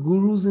spiritual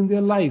gurus in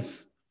their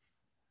life.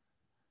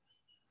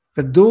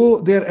 That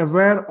though they are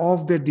aware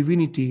of their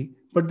divinity,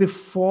 but they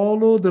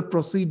follow the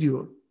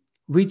procedure,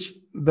 which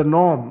the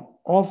norm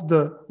of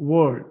the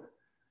world,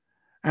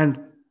 and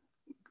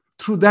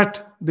through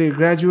that they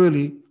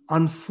gradually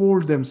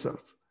unfold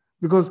themselves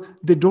because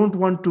they don't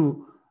want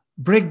to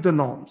break the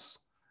norms.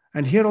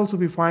 And here also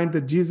we find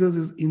that Jesus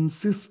is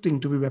insisting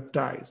to be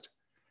baptized.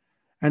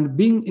 And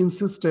being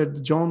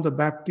insisted, John the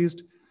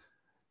Baptist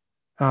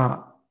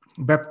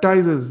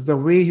baptizes the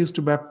way he used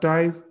to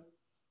baptize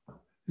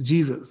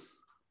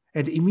Jesus.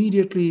 And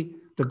immediately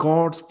the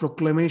God's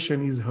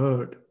proclamation is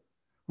heard.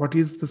 What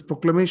is this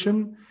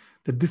proclamation?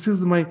 That this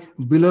is my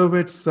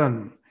beloved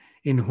Son,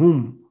 in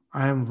whom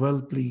I am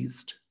well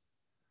pleased.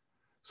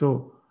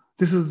 So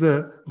this is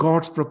the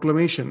God's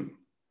proclamation.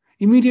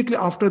 Immediately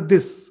after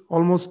this,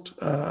 almost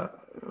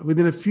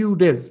within a few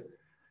days,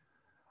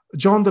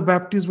 John the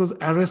Baptist was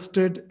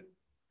arrested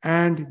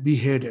and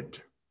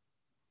beheaded.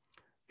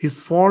 His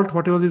fault,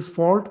 what was his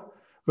fault?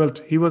 Well,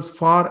 he was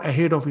far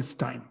ahead of his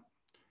time.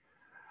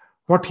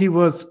 What he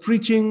was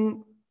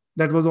preaching,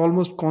 that was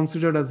almost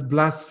considered as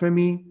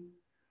blasphemy,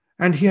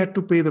 and he had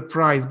to pay the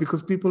price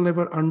because people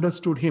never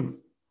understood him.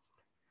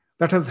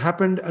 That has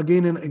happened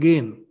again and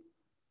again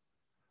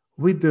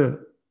with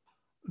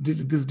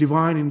these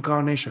divine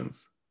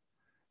incarnations.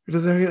 It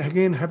has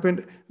again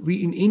happened.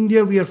 We in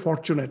India, we are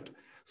fortunate.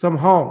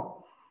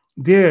 Somehow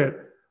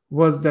there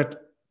was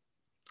that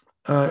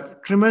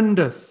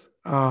tremendous,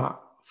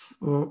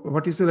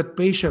 that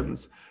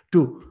patience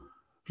to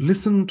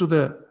listen to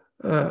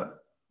the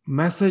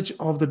message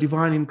of the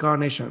divine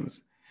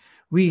incarnations.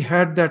 We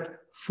had that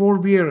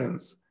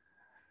forbearance.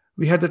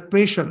 We had that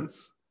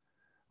patience.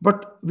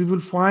 But we will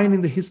find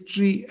in the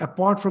history,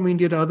 apart from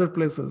India and other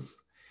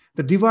places,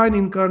 the divine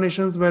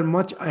incarnations were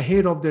much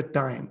ahead of their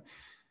time.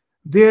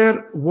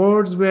 Their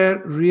words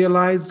were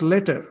realized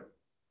later.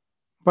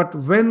 But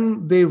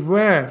when they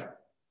were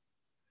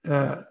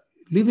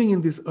living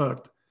in this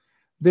earth,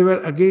 they were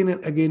again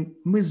and again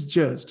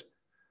misjudged.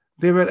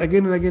 They were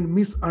again and again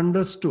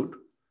misunderstood.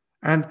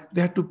 And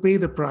they had to pay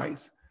the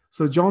price.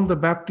 So John the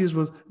Baptist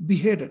was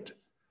beheaded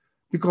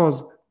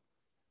because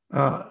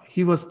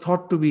he was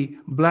thought to be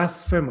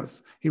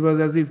blasphemous. He was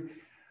as if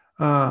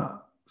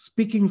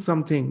speaking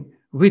something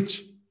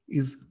which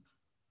is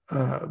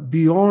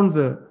beyond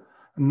the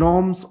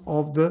norms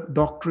of the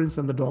doctrines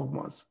and the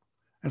dogmas.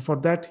 And for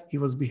that, he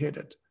was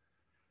beheaded.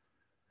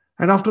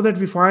 And after that,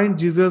 we find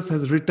Jesus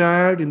has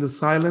retired in the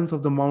silence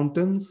of the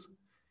mountains.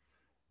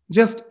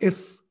 Just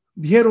as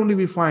here only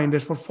we find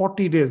that for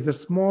 40 days, the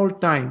small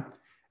time,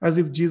 as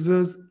if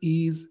Jesus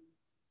is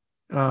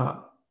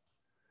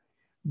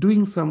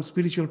doing some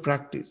spiritual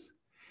practice.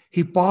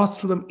 He passed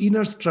through the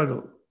inner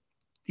struggle.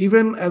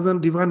 Even as a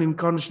divine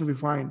incarnation, we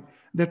find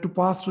they had to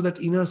pass through that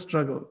inner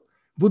struggle.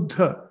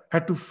 Buddha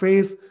had to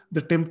face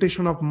the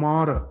temptation of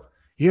Mara.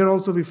 Here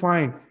also we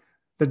find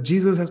that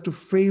Jesus has to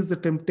face the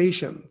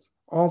temptations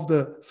of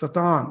the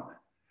Satan,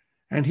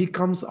 and he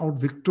comes out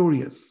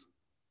victorious.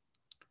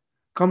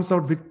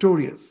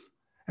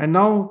 And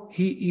now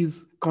he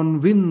is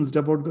convinced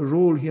about the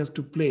role he has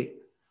to play.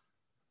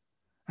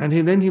 And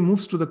then he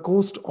moves to the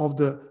coast of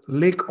the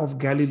Lake of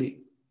Galilee.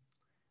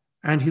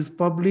 And his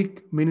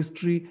public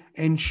ministry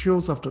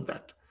ensures after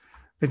that.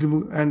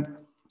 And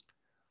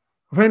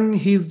when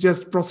he's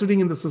just proceeding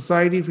in the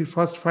society, we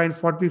first find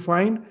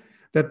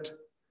that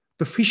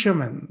the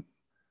fishermen,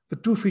 the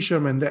two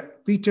fishermen,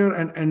 Peter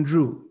and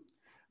Andrew,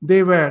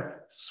 they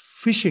were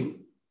fishing.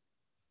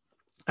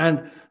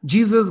 And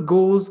Jesus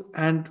goes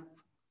and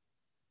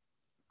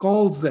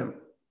calls them,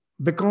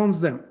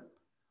 beckons them,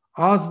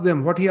 asks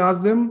them, what he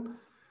asked them?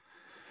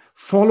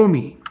 Follow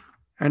me,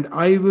 and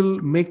I will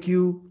make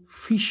you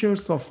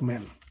fishers of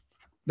men.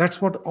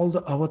 That's what all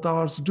the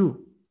avatars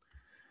do.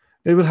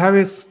 They will have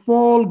a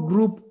small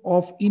group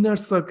of inner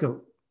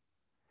circle.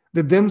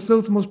 They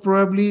themselves most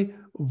probably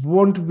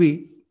won't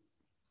be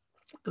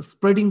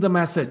spreading the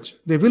message.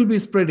 They will be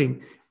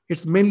spreading.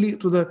 It's mainly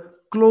to the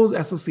close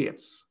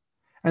associates.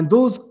 And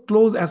those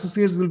close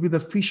associates will be the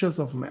fishers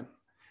of men.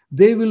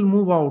 They will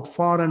move out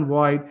far and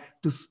wide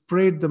to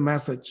spread the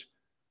message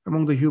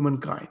among the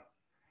humankind.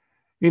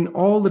 In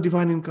all the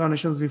divine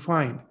incarnations, we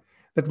find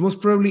that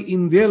most probably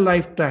in their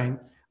lifetime,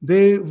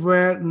 they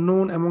were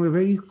known among a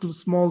very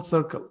small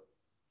circle.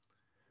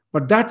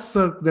 But that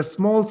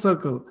small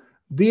circle,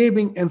 they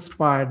being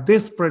inspired, they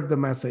spread the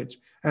message.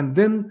 And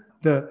then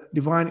the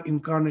divine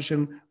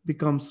incarnation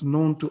becomes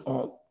known to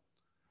all.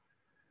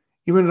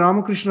 Even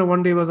Ramakrishna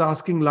one day was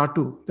asking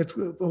Latu that,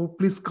 oh,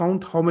 please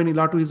count how many.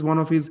 Latu is one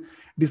of his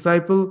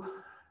disciple,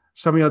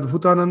 Swami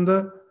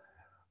Adbhutananda.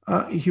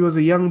 He was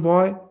a young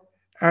boy,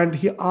 and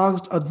he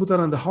asked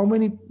Adbhutananda, how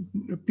many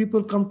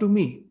people come to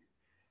me?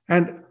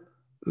 And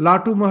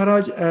Latu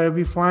Maharaj,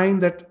 we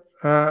find that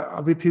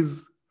with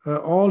his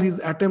all his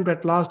attempt,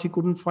 at last he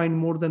couldn't find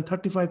more than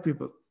 35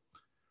 people.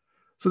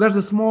 So that's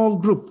a small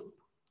group.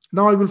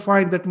 Now I will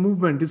find that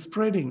movement is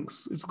spreading.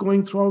 It's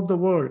going throughout the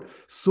world.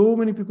 So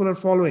many people are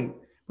following,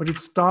 but it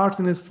starts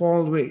in a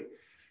small way.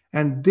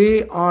 And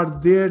they are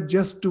there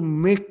just to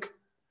make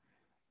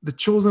the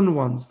chosen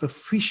ones, the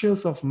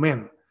fishers of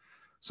men.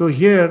 So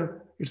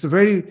here it's a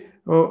very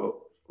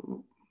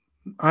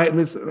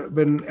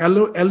an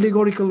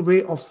allegorical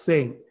way of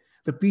saying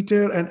the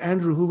Peter and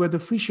Andrew, who were the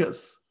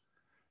fishers.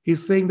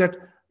 He's saying that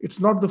it's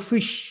not the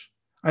fish.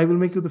 I will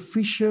make you the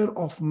fisher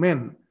of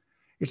men.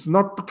 It's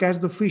not to catch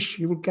the fish.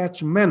 You will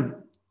catch men,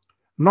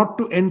 not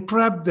to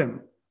entrap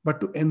them, but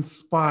to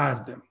inspire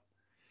them.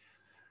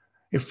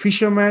 A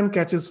fisherman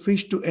catches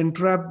fish to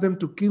entrap them,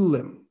 to kill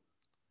them.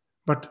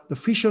 But the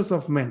fishers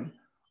of men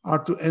are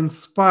to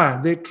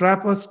inspire. They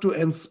trap us to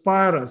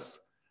inspire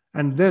us,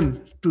 and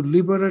then to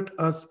liberate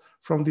us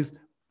from this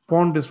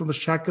bondage, from the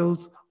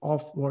shackles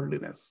of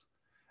worldliness.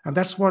 And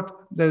that's what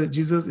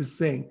Jesus is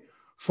saying.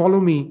 Follow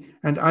me,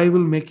 and I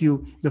will make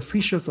you the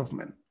fishers of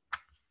men.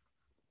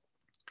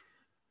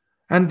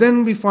 And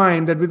then we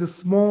find that with a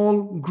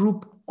small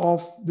group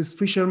of these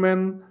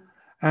fishermen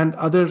and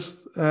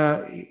others,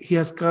 he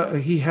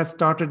has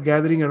started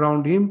gathering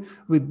around him.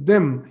 With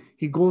them,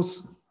 he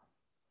goes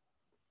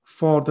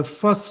for the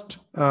first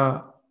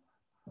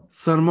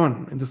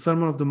sermon, in the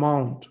Sermon of the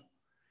Mount.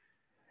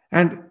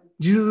 And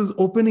Jesus is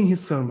opening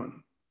his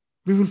sermon.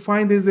 We will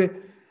find there's a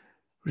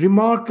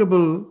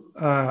remarkable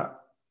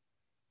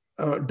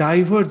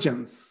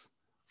divergence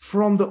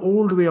from the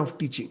old way of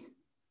teaching.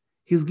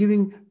 He's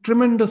giving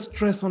tremendous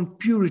stress on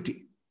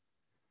purity.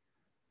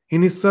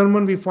 In his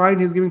sermon, we find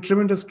he's giving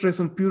tremendous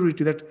stress on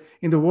purity, that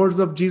in the words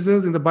of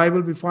Jesus, in the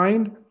Bible, we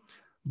find,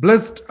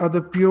 blessed are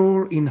the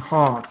pure in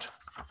heart,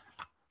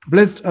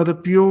 blessed are the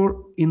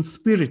pure in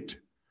spirit,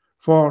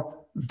 for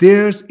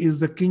theirs is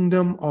the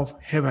kingdom of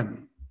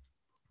heaven.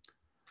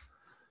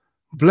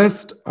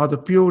 Blessed are the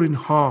pure in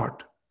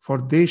heart, for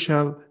they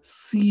shall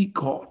see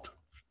God.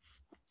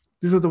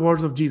 These are the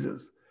words of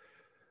Jesus.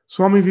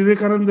 Swami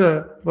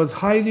Vivekananda was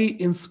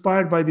highly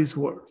inspired by these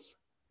words.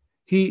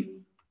 He,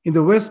 in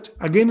the West,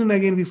 again and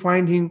again we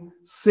find him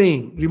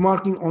saying,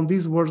 remarking on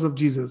these words of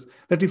Jesus,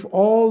 that if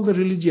all the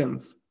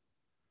religions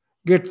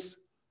gets,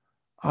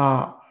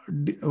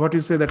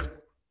 that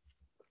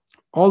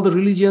all the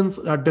religions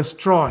are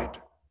destroyed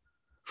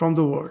from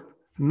the world,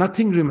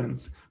 nothing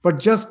remains, but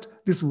just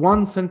this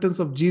one sentence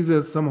of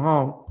Jesus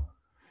somehow,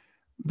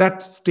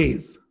 that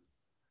stays.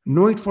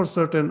 Know it for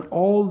certain,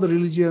 all the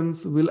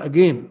religions will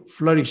again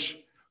flourish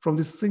from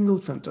this single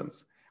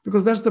sentence,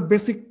 because that's the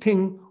basic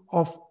thing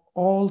of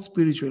all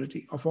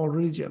spirituality, of all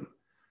religion,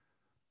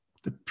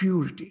 the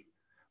purity.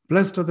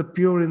 Blessed are the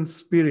pure in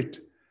spirit,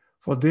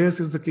 for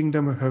theirs is the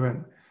kingdom of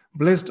heaven.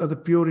 Blessed are the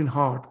pure in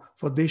heart,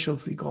 for they shall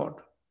see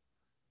God.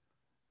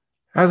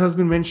 As has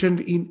been mentioned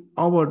in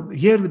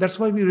here, that's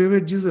why we revere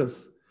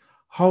Jesus,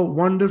 how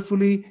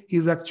wonderfully he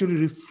is actually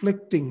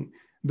reflecting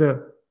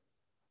the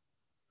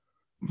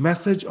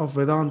message of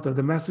Vedanta,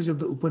 the message of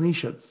the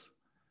Upanishads.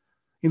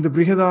 In the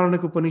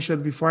Brihadaranyaka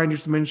Upanishad, we find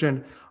it's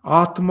mentioned,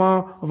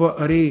 Atma va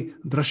are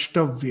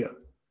drashtavya.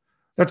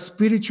 That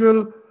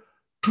spiritual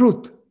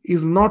truth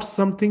is not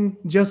something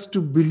just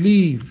to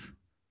believe.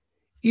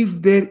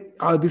 If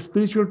the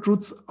spiritual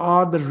truths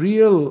are the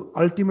real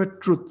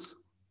ultimate truths,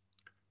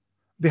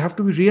 they have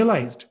to be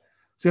realized.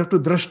 So you have to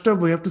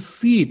drashtavya, you have to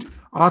see it.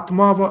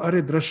 Atma va are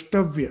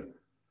drashtavya.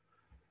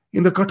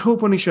 In the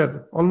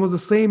Kathopanishad, almost the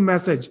same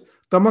message,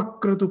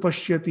 Tamakratu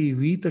pashyati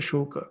vita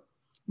shoka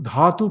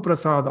dhatu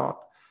prasadat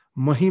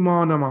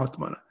mahimanam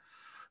atmana.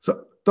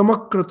 So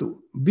tamakratu,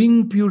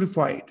 being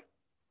purified,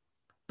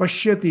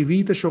 pashyati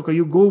vita shoka,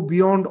 you go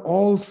beyond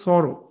all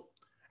sorrow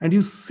and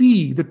you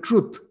see the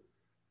truth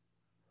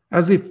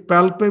as if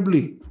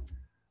palpably.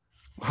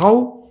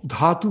 How?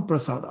 Dhatu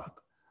prasadat,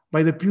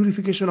 by the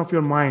purification of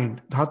your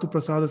mind. Dhatu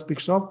prasada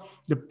speaks of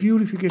the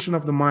purification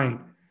of the mind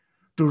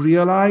to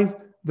realize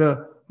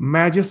the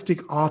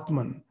majestic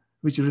Atman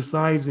which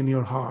resides in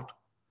your heart.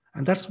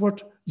 And that's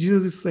what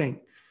Jesus is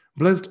saying.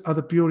 Blessed are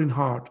the pure in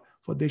heart,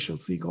 for they shall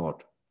see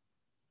God.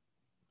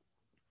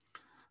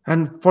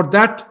 And for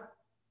that,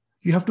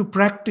 you have to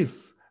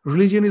practice.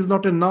 Religion is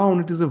not a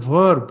noun, it is a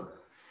verb.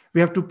 We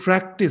have to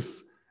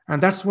practice.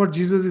 And that's what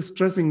Jesus is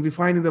stressing. We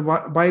find in the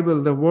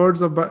Bible, the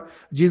words of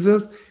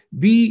Jesus,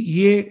 be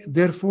ye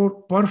therefore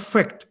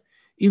perfect,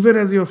 even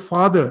as your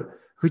Father,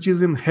 which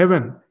is in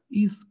heaven,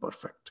 is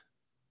perfect.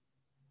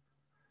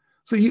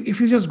 So if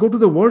you just go to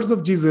the words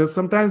of Jesus,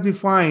 sometimes we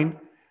find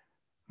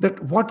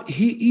that what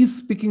he is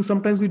speaking,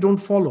 sometimes we don't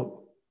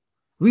follow.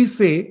 We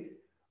say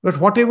that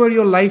whatever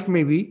your life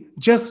may be,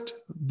 just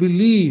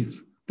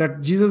believe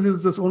that Jesus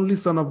is the only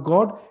Son of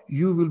God,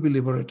 you will be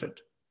liberated.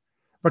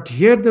 But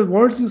here the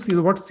words you see,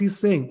 what he's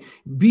saying,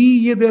 be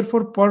ye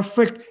therefore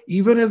perfect,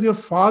 even as your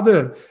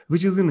Father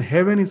which is in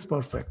heaven is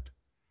perfect.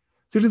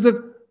 So it is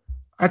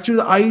actually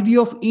the idea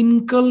of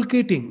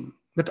inculcating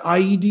that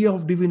idea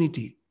of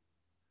divinity.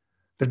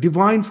 The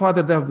divine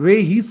Father, the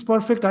way he's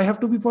perfect, I have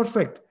to be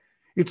perfect.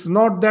 It's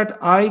not that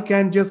I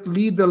can just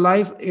lead the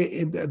life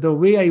the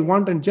way I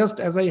want and just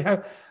as I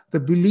have the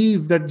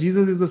belief that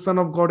Jesus is the Son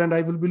of God and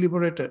I will be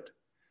liberated.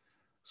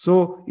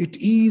 So it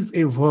is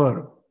a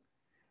verb.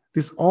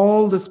 This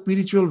all the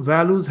spiritual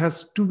values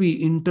has to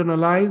be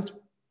internalized,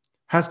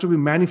 has to be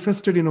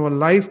manifested in our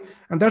life.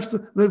 And that's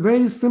the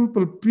very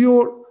simple,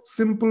 pure,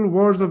 simple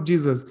words of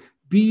Jesus.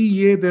 Be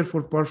ye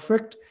therefore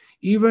perfect,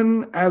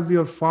 even as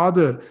your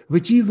Father,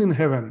 which is in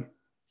heaven,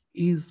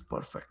 is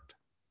perfect.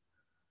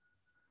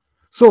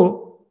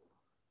 So,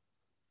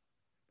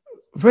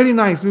 very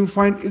nice. We will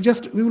find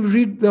just we will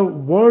read the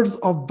words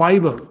of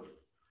Bible,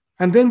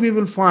 and then we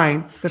will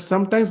find that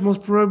sometimes,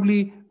 most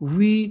probably,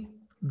 we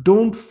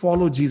don't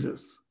follow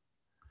Jesus.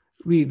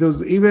 We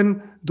those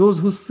even those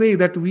who say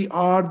that we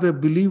are the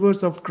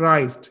believers of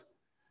Christ,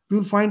 we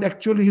will find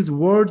actually his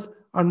words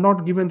are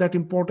not given that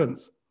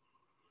importance.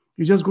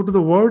 You just go to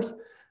the words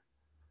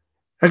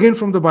again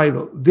from the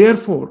Bible.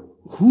 Therefore,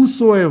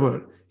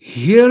 whosoever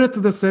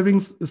heareth the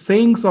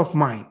sayings of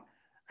mine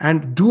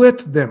and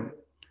doeth them,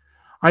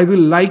 I will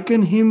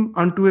liken him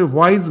unto a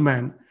wise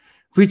man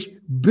which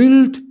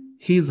built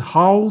his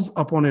house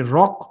upon a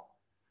rock,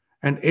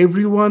 and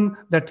everyone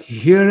that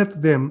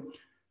heareth them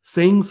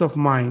sayings of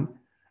mine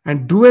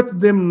and doeth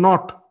them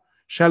not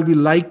shall be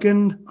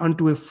likened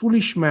unto a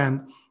foolish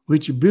man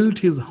which built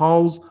his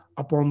house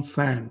upon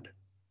sand.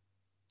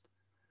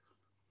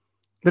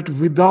 That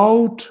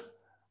without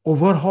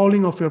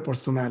overhauling of your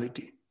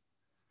personality,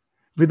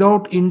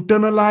 without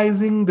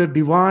internalizing the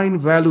divine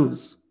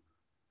values,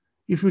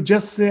 if you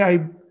just say,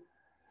 I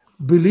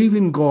believe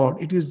in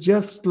God, it is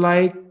just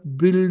like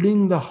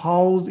building the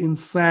house in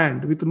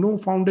sand with no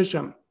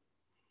foundation.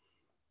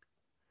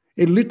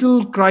 A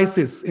little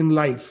crisis in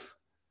life,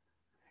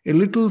 a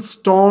little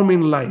storm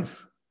in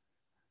life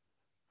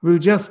will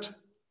just,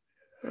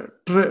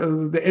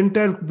 the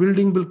entire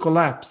building will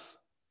collapse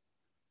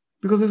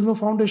because there's no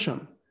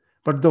foundation.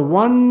 But the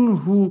one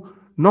who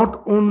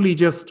not only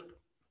just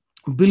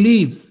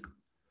believes,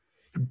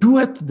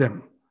 doeth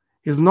them,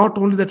 is not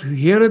only that who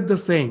heareth the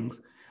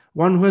sayings,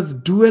 one who has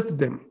doeth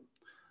them.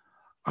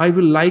 I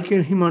will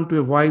liken him unto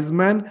a wise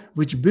man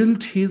which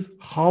built his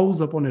house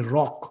upon a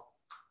rock.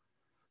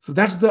 So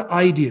that's the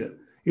idea.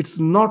 It's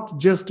not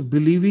just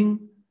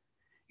believing,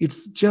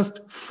 it's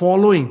just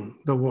following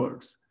the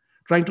words,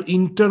 trying to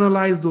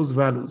internalize those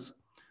values.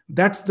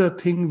 That's the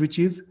thing which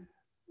is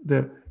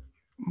the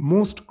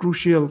most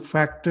crucial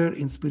factor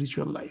in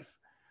spiritual life.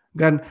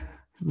 Again,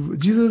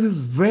 Jesus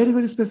is very,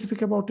 very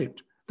specific about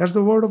it. That's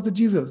the word of the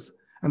Jesus.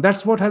 And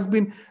that's what has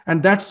been,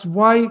 and that's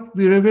why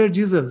we revere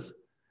Jesus.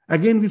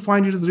 Again, we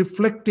find it is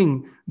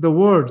reflecting the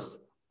words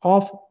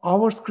of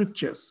our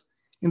scriptures.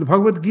 In the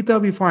Bhagavad Gita,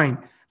 we find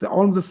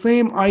all the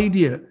same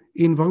idea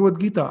in Bhagavad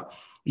Gita.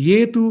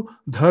 Yetu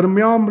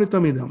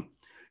dharmyamritamidam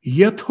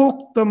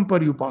yathoktam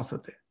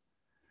paryupasate.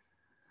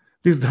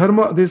 This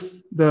dharma,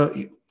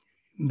 the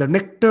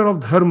nectar of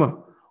dharma,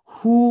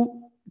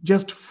 who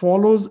just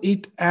follows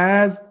it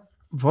as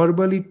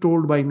verbally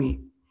told by me.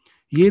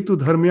 Ye tu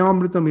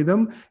dharmyamritam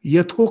idam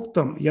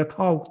yathoktam,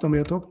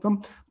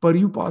 yathoktam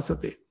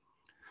paryupasate.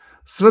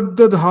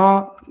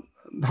 Shraddha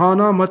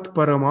dhana mat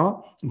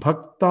parama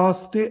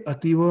bhaktaste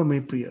ativa me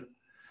priya.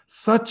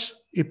 Such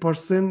a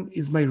person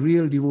is my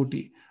real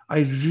devotee.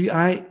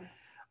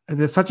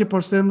 Such a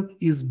person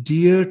is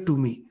dear to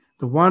me.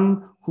 The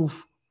one who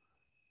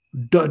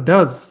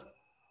does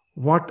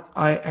what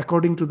I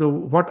according to the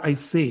what I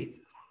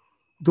say.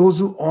 Those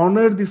who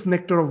honor this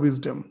nectar of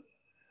wisdom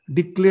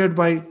declared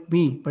by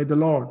me, by the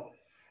Lord,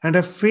 and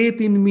have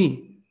faith in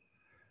me,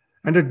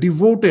 and are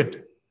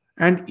devoted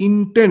and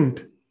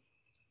intent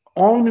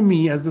on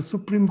me as the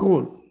supreme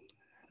goal,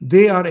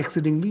 they are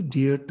exceedingly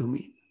dear to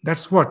me.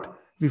 That's what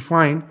we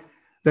find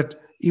that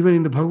even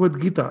in the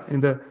Bhagavad Gita, in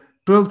the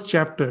 12th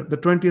chapter, the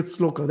 20th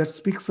sloka, that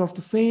speaks of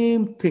the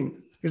same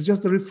thing. It's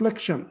just the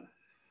reflection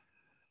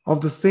of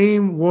the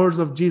same words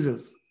of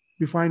Jesus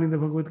we find in the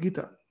Bhagavad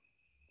Gita.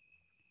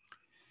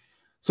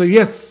 So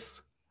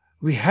yes,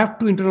 we have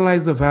to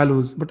internalize the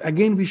values, but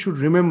again we should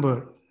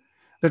remember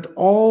that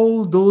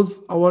all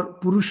those our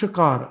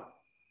purushakara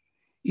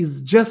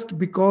is just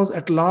because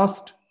at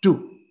last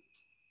to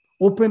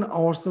open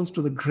ourselves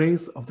to the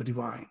grace of the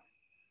divine.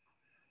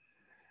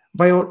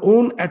 By our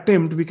own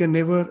attempt, we can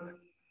never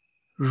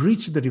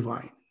reach the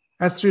divine.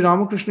 As Sri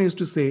Ramakrishna used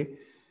to say,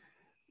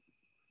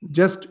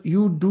 just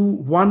you do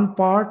one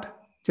part,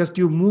 just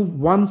you move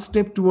one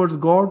step towards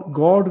God,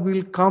 God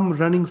will come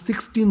running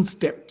 16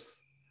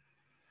 steps.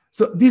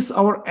 So this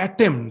our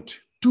attempt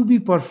to be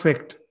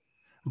perfect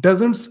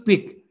doesn't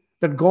speak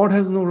that God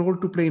has no role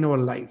to play in our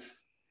life.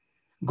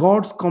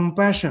 God's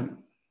compassion,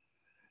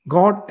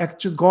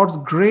 God's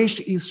grace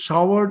is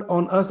showered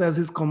on us as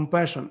his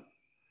compassion.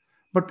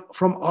 But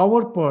from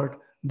our part,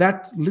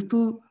 that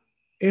little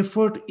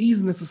effort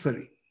is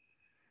necessary.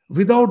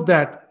 Without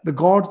that, the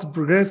God's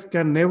grace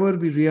can never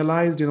be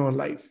realized in our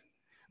life.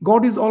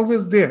 God is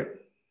always there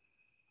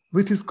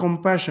with his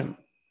compassion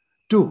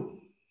to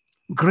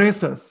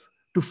grace us,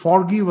 to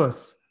forgive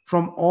us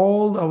from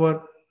all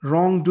our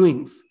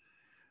wrongdoings.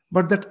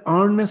 But that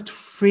earnest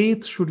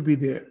faith should be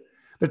there.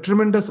 The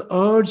tremendous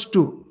urge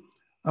to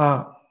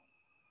uh,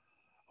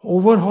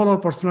 overhaul our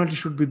personality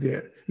should be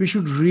there. We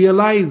should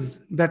realize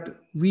that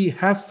we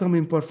have some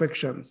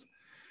imperfections,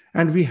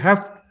 and we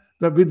have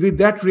with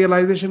that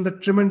realization, the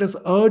tremendous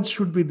urge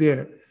should be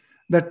there,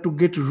 that to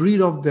get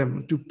rid of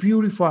them, to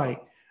purify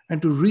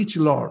and to reach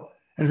Lord.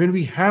 And when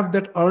we have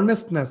that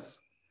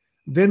earnestness,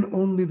 then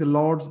only the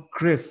Lord's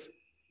grace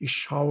is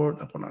showered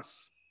upon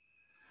us.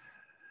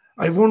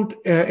 I won't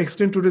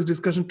extend today's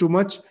discussion too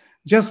much,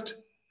 just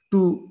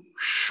to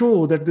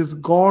show that this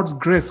God's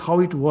grace, how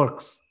it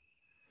works,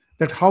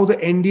 that how the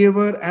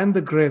endeavor and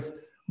the grace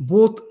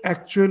both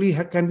actually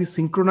can be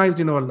synchronized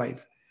in our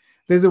life.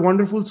 There's a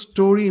wonderful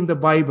story in the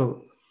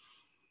Bible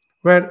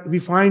where we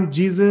find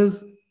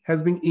Jesus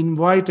has been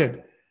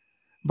invited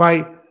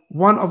by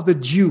one of the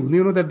Jews.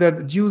 You know that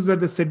the Jews were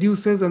the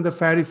Sadducees and the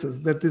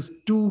Pharisees, that these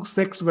two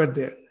sects were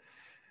there.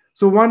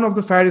 So one of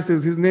the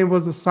Pharisees, his name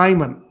was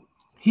Simon,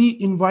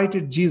 he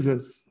invited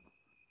Jesus.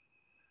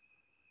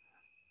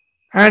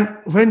 And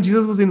when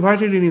Jesus was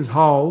invited in his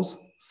house,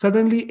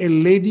 suddenly a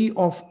lady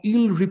of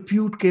ill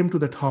repute came to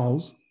that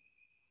house.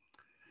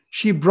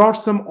 She brought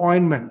some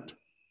ointment.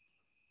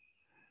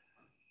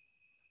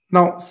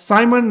 Now,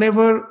 Simon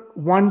never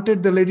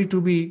wanted the lady to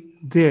be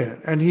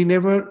there, and he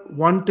never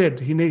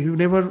wanted, he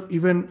never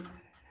even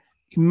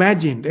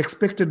imagined,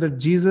 expected that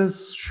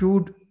Jesus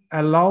should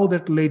allow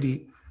that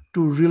lady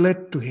to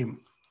relate to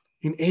him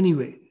in any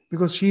way,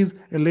 because she is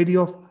a lady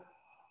of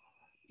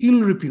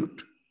ill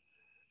repute.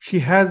 She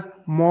has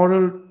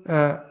moral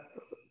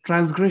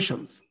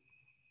transgressions.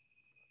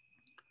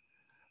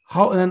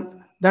 How,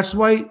 and that's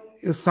why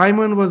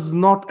Simon was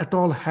not at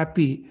all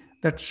happy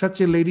that such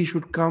a lady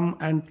should come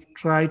and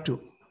try to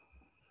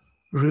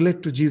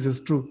relate to Jesus,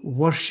 to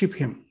worship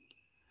him.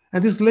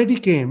 And this lady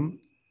came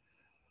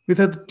with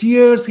her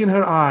tears in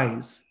her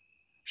eyes.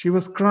 She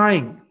was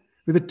crying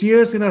with the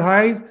tears in her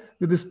eyes.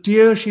 With this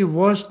tear, she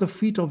washed the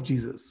feet of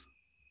Jesus.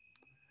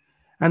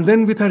 And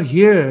then with her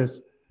hairs,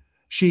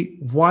 she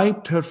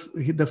wiped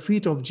the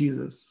feet of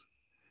Jesus.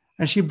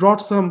 And she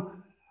brought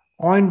some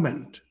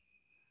ointment,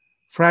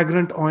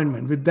 fragrant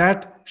ointment. With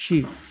that,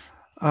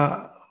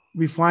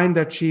 we find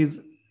that she's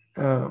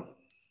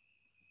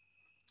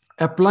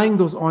applying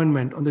those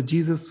ointment on the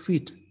Jesus'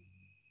 feet.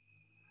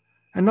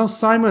 And now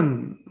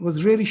Simon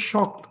was really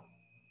shocked.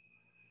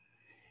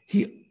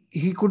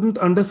 He couldn't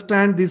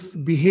understand this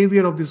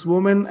behavior of this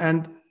woman,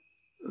 and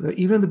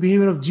even the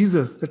behavior of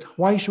Jesus, that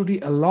why should he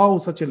allow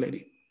such a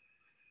lady?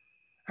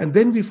 And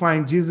then we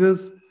find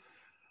Jesus,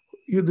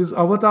 these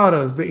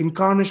avatars, the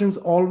incarnations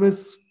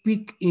always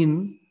speak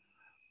in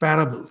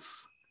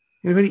parables,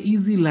 in a very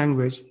easy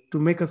language to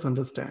make us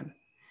understand.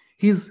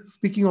 He's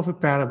speaking of a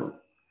parable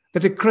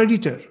that a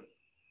creditor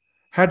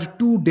had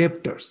two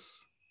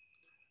debtors.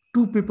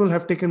 Two people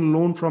have taken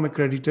loan from a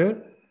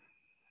creditor,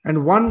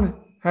 and one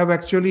have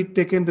actually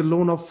taken the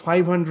loan of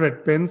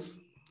 500 pence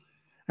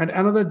and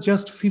another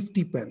just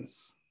 50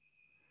 pence.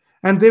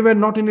 And they were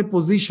not in a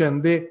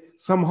position, they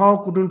somehow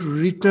couldn't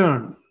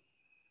return.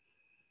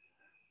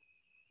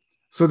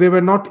 So they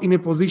were not in a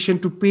position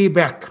to pay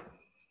back.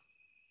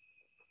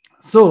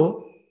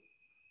 So,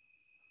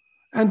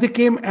 and they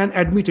came and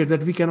admitted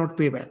that we cannot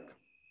pay back.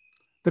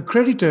 The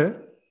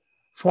creditor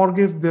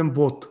forgave them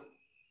both.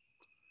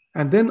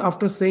 And then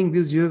after saying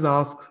this, Jesus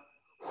asks,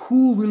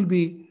 who will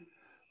be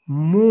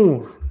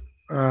more,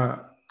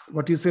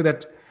 what you say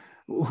that,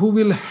 who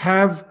will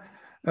have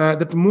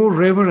that more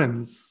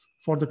reverence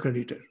for the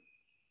creditor?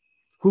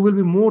 Who will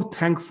be more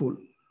thankful?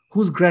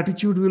 Whose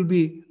gratitude will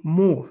be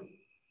more?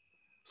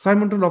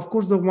 Simon told, of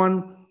course, the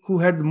one who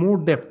had more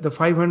debt, the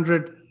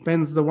 500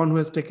 pence, the one who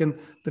has taken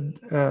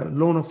the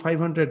loan of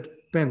 500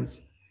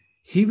 pence,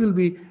 he will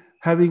be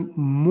having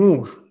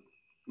more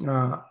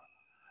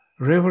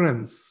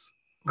reverence,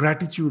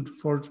 gratitude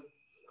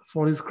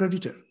for his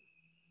creditor.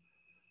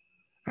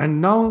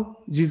 And now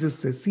Jesus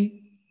says,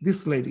 see,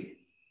 this lady,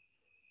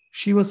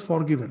 she was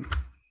forgiven.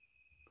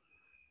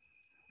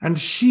 And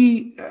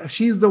she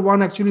is the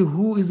one actually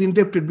who is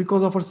indebted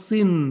because of her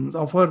sins,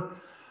 of her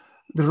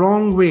the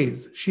wrong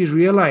ways. She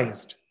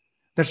realized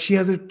that she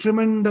has a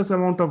tremendous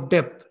amount of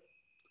debt,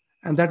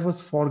 and that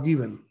was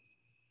forgiven.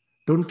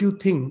 Don't you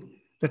think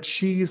that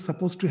she is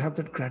supposed to have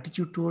that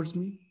gratitude towards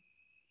me?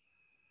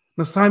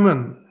 Now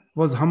Simon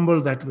was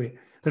humbled that way,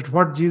 that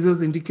what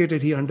Jesus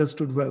indicated, he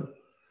understood well.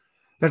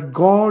 That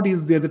God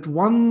is there, that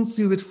once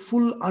you with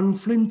full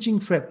unflinching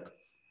faith,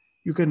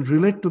 you can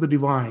relate to the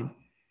divine.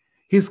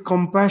 His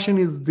compassion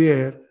is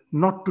there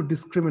not to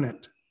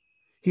discriminate.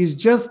 He's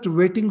just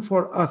waiting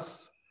for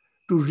us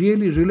to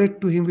really relate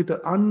to him with an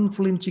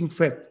unflinching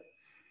faith.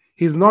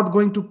 He's not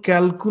going to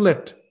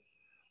calculate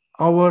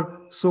our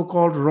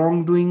so-called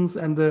wrongdoings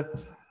and the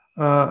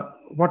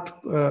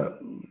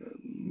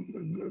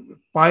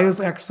pious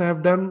acts I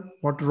have done,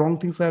 what wrong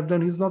things I have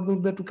done. He's not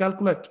going there to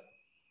calculate.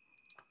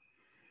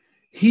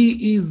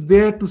 He is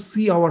there to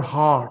see our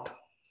heart.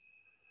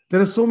 There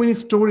are so many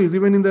stories,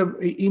 even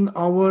in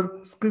our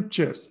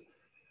scriptures.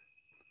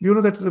 You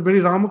know, that's a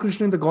very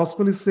Ramakrishna in the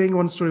gospel is saying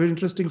one story, very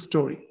interesting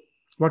story.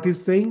 What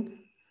he's saying,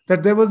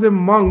 that there was a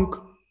monk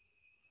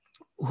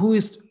who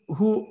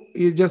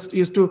just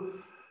used to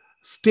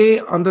stay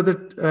under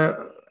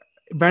the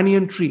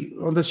banyan tree,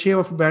 on the shade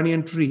of a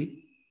banyan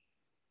tree,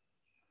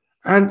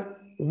 and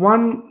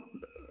one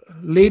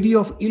lady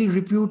of ill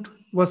repute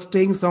was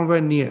staying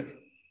somewhere near,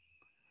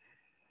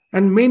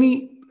 and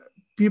many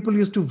people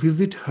used to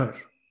visit her.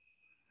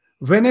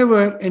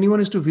 Whenever anyone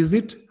is to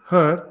visit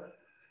her,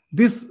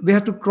 this they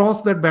have to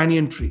cross that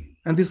banyan tree,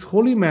 and this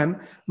holy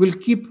man will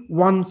keep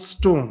one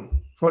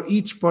stone for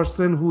each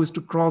person who is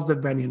to cross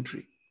that banyan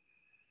tree.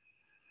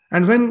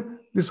 And when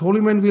this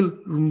holy man will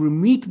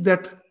meet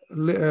that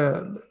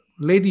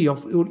lady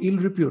of ill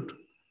repute,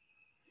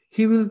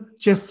 he will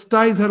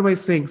chastise her by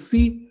saying,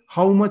 "See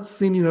how much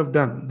sin you have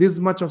done. This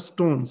much of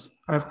stones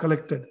I have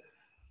collected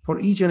for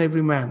each and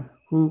every man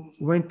who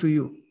went to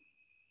you."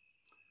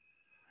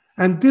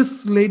 And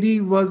this lady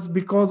was,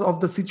 because of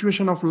the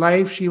situation of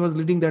life, she was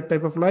leading that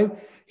type of life.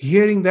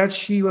 Hearing that,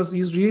 she was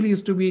really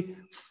used to be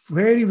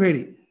very,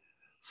 very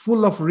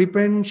full of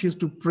repent. She used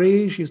to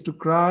pray, she used to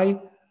cry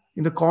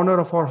in the corner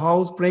of her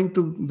house, praying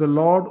to the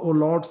Lord, "Oh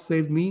Lord,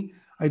 save me.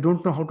 I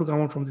don't know how to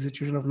come out from the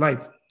situation of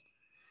life."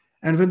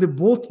 And when they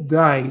both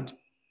died,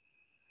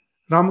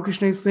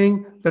 Ramakrishna is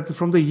saying that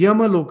from the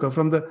Yama Loka,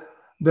 from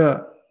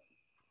the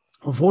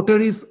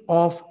votaries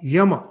of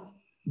Yama,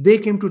 they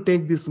came to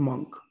take this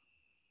monk.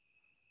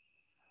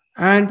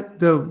 And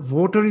the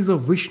votaries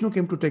of Vishnu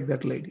came to take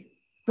that lady.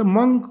 The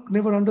monk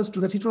never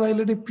understood that. He told, "I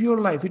led a pure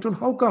life." He told,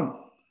 "How come?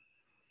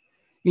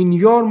 In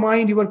your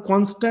mind, you are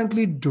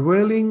constantly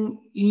dwelling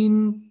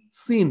in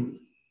sin.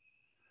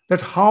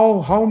 That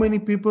how many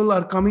people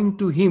are coming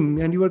to him,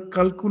 and you are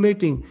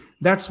calculating.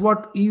 That's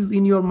what is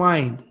in your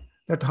mind.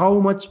 That how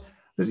much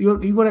that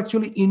you were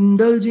actually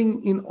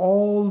indulging in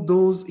all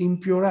those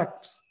impure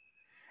acts."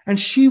 And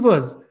she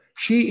was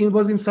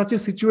in such a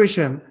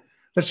situation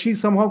that she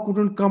somehow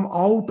couldn't come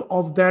out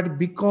of that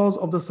because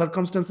of the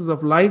circumstances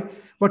of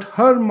life, but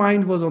her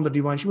mind was on the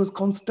divine. She was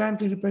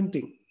constantly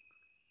repenting.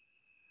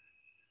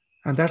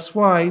 And that's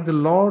why the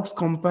Lord's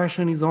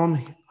compassion is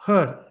on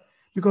her,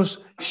 because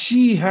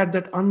she had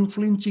that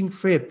unflinching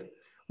faith.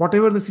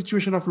 Whatever the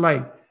situation of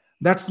life,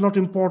 that's not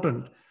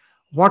important.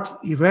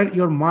 Where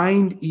your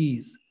mind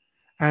is.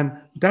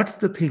 And that's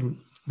the thing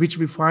which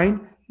we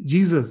find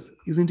Jesus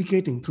is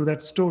indicating through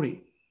that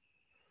story.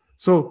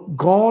 So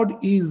God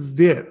is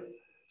there.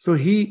 So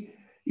he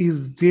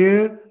is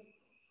there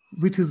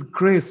with his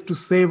grace to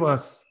save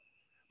us.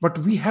 But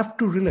we have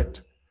to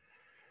relate.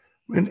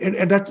 And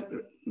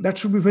that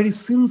should be very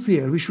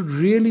sincere. We should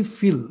really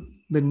feel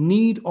the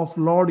need of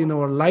Lord in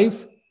our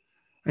life.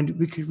 And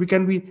we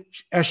can be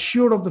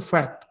assured of the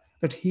fact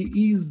that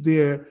he is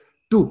there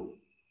too.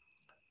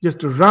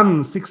 Just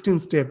run 16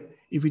 steps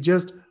if we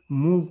just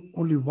move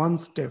only one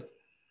step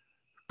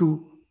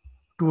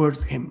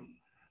towards him.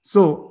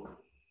 So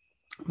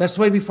that's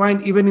why we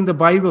find even in the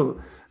Bible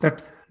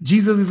that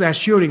Jesus is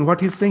assuring what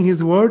he's saying,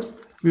 his words.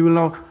 We will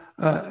now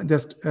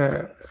just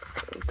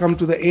come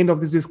to the end of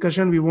this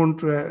discussion. We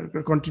won't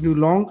continue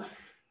long.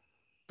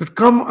 But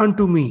come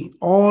unto me,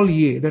 all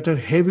ye that are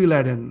heavy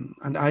laden,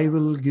 and I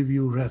will give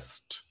you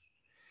rest.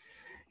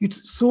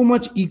 It's so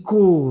much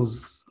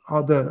echoes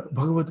of the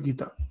Bhagavad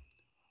Gita.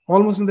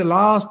 Almost in the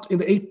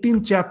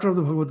 18th chapter of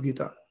the Bhagavad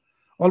Gita,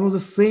 almost the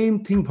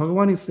same thing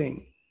Bhagavan is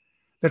saying.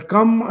 That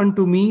come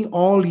unto me,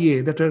 all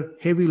ye that are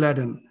heavy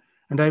laden,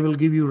 and I will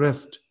give you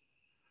rest.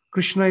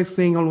 Krishna is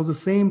saying almost the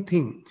same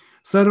thing.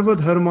 Sarva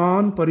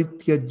dharman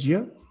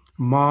parityajya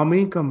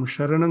mamekam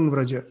sharanang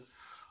vraja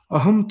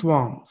aham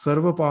tvam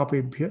sarva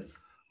papebhya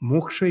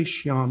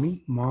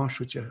mokshayishyami ma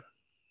shucha.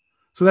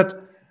 So that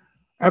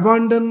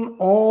abandon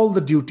all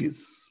the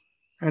duties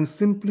and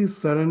simply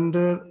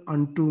surrender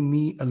unto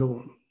me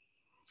alone.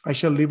 I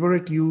shall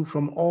liberate you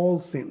from all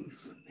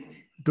sins.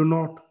 Do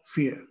not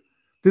fear.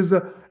 This is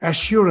the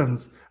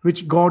assurance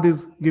which God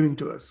is giving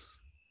to us.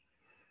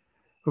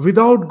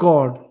 Without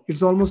God,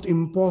 it's almost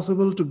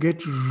impossible to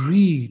get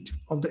rid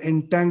of the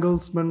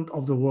entanglement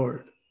of the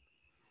world.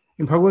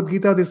 In Bhagavad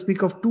Gita, they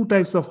speak of two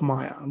types of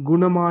Maya,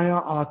 Guna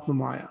Maya, Atma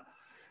Maya.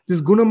 This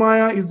Guna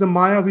Maya is the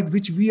Maya with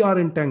which we are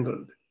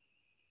entangled.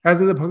 As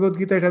in the Bhagavad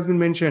Gita, it has been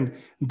mentioned,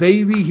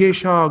 Daivi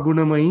Hesha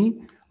Gunamai,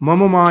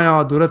 Mama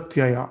Maya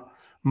Duratyaya,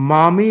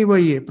 Mame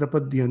Vaye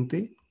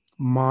Prapadyante,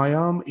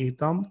 Mayam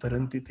Etam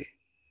Tarantite.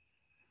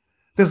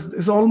 This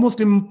is almost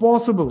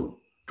impossible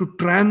to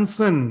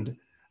transcend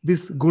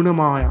this Guna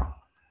Maya.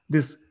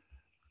 This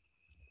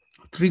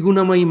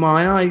Trigunamai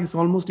Maya is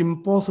almost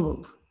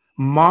impossible.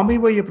 Mame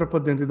Vaye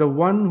Prapadyante, the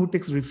one who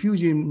takes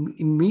refuge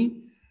in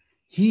me,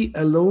 he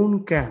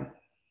alone can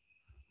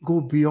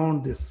go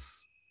beyond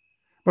this.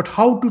 But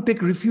how to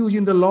take refuge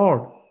in the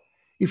Lord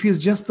if he is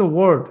just the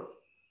word?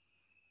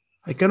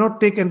 I cannot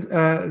take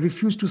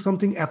refuge to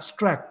something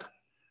abstract.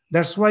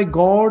 That's why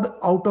God,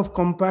 out of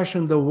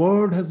compassion, the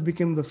word has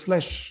become the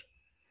flesh.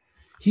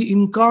 He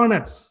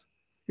incarnates.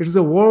 It is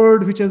the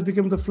word which has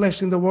become the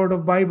flesh in the word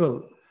of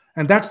Bible.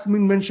 And that's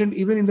been mentioned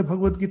even in the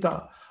Bhagavad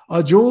Gita.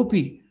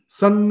 Ajopi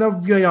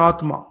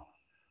sannavyayatma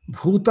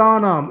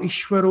bhutanam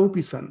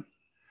ishwaropi san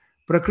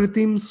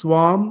prakritim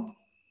swam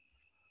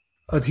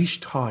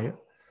adhishthaya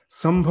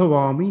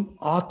sambhavami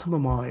atma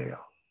maya.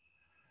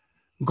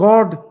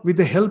 God, with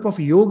the help of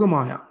Yoga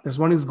Maya, this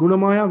one is Guna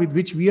Maya with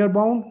which we are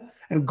bound,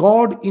 and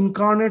God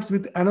incarnates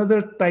with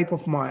another type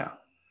of Maya,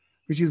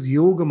 which is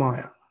Yoga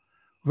Maya,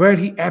 where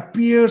he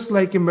appears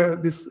like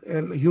this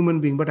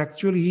human being, but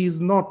actually he is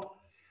not.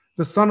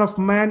 The Son of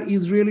Man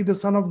is really the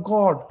Son of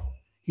God.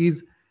 He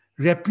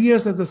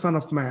appears as the Son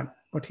of Man,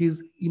 but he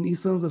is in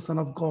essence the Son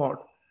of God.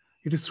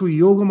 It is through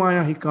Yoga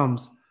Maya he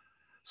comes,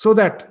 so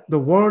that the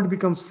Word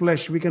becomes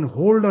flesh. We can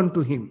hold on to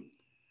him.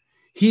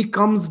 He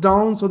comes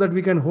down so that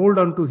we can hold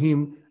on to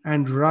him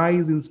and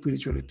rise in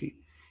spirituality.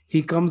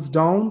 He comes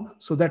down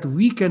so that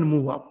we can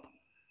move up.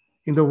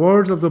 In the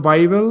words of the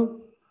Bible,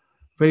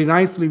 very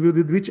nicely,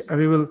 with which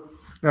we will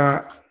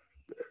uh,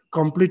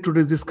 complete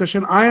today's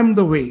discussion, I am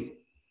the way,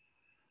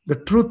 the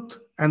truth,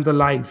 and the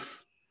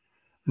life.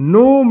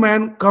 No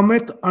man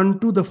cometh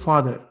unto the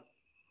Father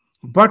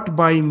but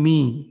by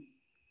me.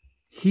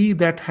 He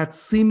that hath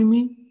seen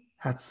me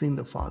hath seen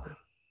the Father.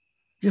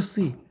 Just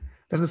see,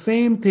 that's the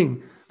same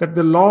thing that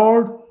the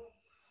Lord,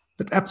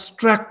 that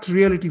abstract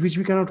reality which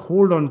we cannot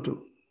hold on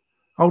to,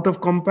 out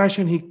of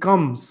compassion, he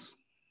comes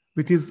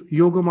with his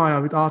Yoga Maya,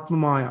 with Atma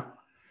Maya,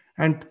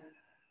 and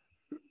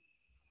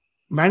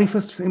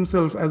manifests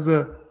himself as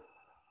the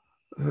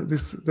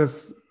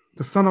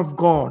Son of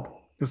God.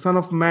 The Son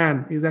of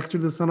Man is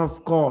actually the Son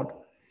of God.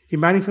 He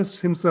manifests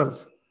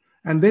himself,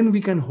 and then we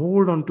can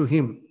hold on to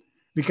him.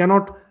 We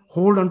cannot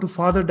hold on to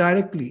Father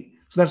directly.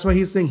 So that's why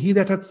he's saying, he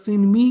that hath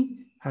seen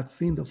me hath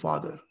seen the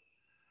Father.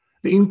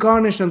 The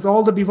incarnations,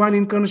 all the divine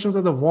incarnations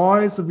are the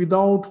voice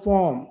without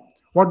form.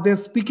 What they're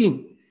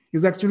speaking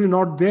is actually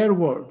not their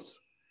words.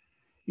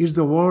 It's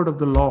the word of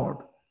the Lord.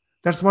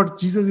 That's what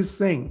Jesus is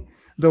saying.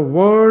 The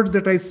words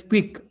that I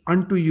speak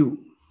unto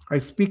you, I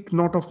speak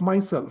not of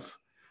myself,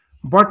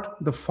 but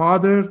the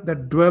Father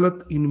that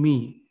dwelleth in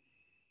me,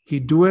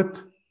 he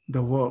doeth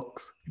the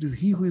works. It is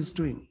he who is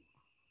doing.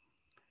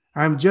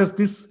 I am just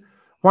this,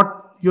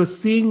 what you're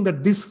seeing,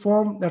 that this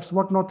form, that's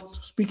what not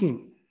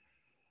speaking.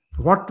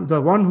 What the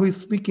one who is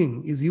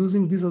speaking is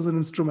using this as an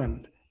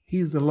instrument. He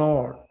is the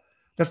Lord.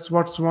 That's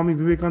what Swami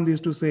Vivekananda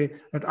used to say,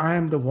 that I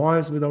am the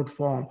voice without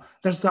form.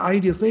 That's the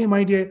idea, same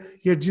idea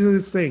here Jesus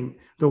is saying.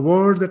 The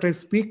words that I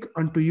speak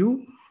unto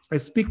you, I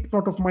speak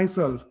not of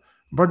myself,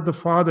 but the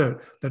Father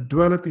that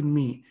dwelleth in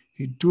me,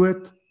 he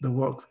doeth the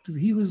works. It is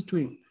he who is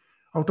doing,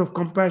 out of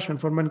compassion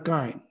for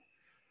mankind.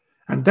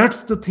 And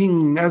that's the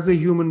thing, as a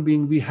human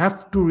being, we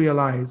have to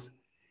realize,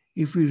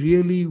 if we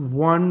really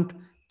want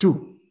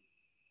to,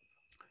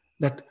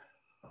 that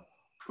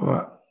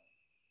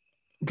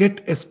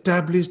get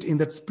established in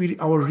that spirit,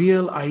 our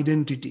real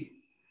identity.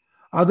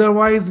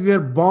 Otherwise, we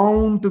are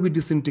bound to be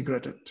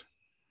disintegrated.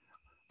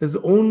 There's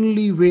the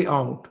only way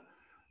out.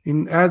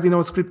 As in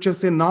our scriptures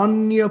say,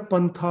 Nanya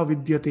Pantha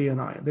Vidyate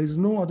Anaya. There is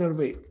no other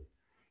way.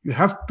 You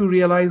have to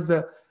realize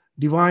the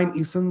divine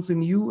essence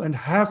in you and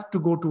have to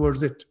go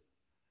towards it.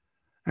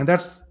 And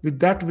that's with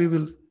that we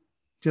will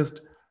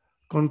just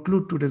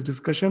conclude today's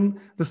discussion.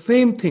 The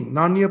same thing,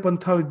 Nanya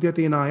Pantha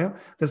Vidyate Naya,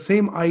 the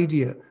same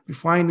idea we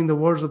find in the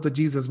words of the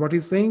Jesus. What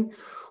he's saying,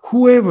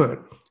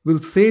 whoever will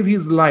save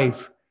his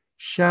life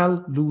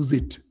shall lose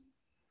it.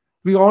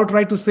 We all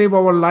try to save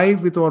our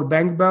life with our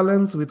bank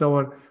balance, with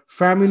our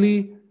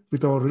family,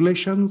 with our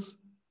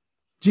relations.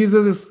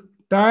 Jesus is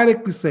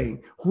directly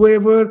saying,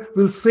 whoever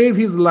will save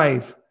his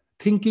life,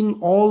 thinking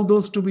all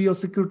those to be your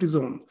security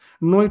zone,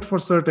 know it for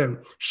certain,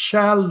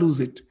 shall lose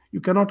it.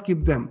 You cannot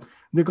keep them,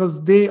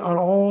 because they are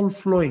all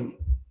flowing.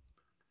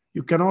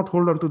 You cannot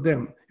hold on to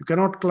them. You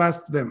cannot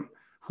clasp them.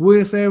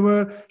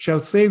 Whosoever shall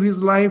save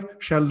his life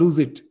shall lose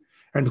it.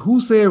 And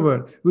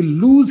whosoever will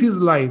lose his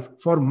life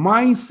for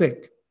my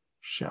sake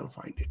shall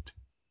find it.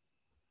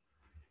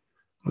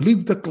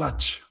 Leave the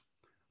clutch.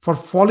 For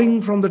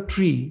falling from the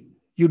tree,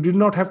 you did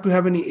not have to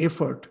have any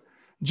effort.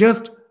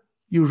 Just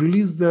you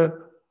release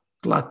the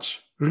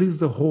clutch, release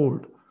the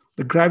hold.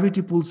 The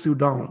gravity pulls you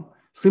down.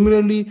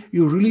 Similarly,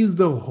 you release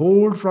the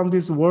hold from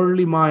this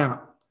worldly Maya,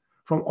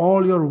 from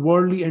all your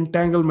worldly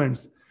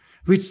entanglements,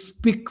 which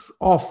speaks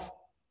of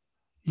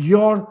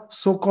your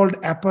so-called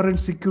apparent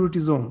security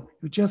zone.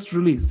 You just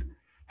release.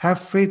 Have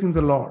faith in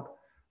the Lord.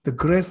 The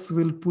grace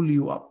will pull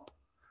you up.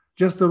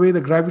 Just the way the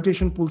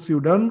gravitation pulls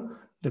you down,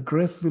 the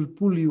grace will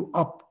pull you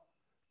up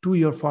to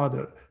your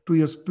Father, to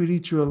your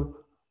spiritual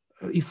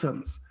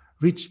essence,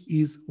 which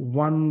is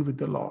one with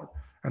the Lord.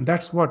 And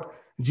that's what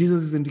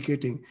Jesus is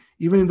indicating.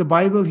 Even in the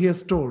Bible, he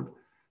has told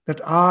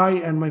that I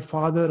and my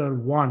Father are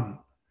one.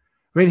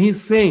 When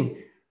he's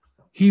saying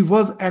he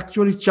was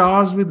actually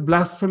charged with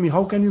blasphemy,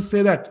 how can you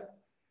say that?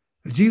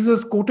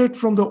 Jesus quoted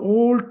from the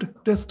Old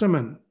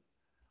Testament,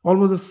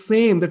 almost the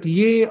same, that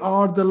ye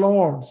are the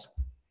Lord's.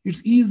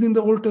 It is in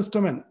the Old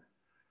Testament.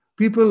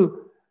 People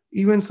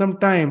even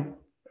sometime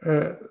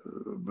uh,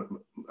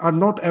 are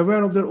not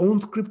aware of their own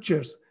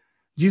scriptures.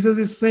 Jesus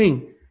is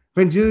saying,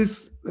 when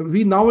Jesus,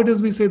 we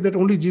nowadays we say that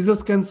only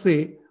Jesus can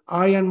say,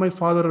 I and my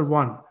Father are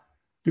one,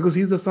 because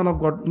he's the Son of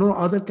God. No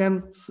other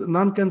can,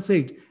 none can say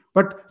it.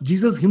 But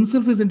Jesus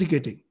himself is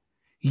indicating,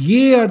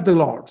 ye are the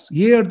Lords,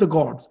 ye are the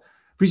gods,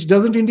 which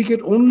doesn't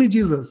indicate only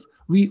Jesus.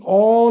 We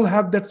all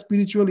have that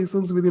spiritual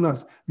essence within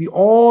us. We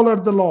all are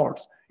the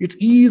Lords. It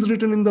is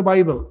written in the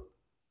Bible.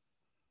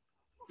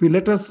 We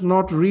let us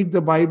not read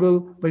the Bible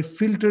by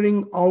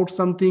filtering out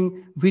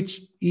something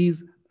which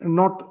is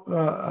not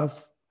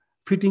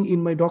fitting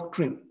in my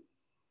doctrine.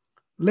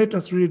 Let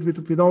us read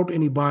without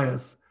any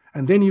bias,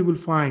 and then you will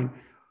find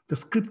the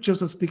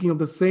scriptures are speaking of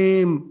the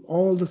same,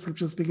 all the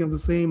scriptures speaking of the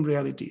same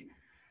reality.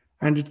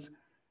 And it's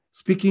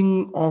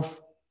speaking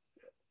of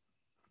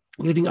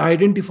getting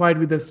identified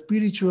with the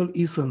spiritual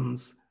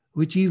essence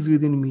which is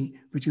within me,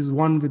 which is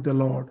one with the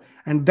Lord.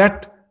 And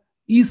that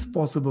is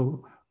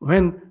possible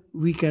when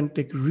we can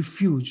take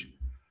refuge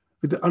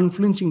with the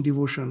unflinching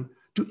devotion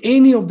to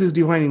any of these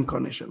divine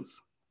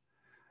incarnations.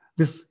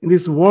 In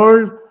this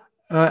world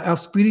of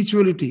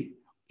spirituality,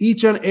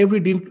 each and every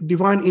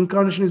divine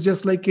incarnation is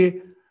just like a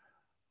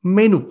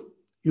menu.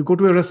 You go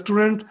to a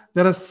restaurant,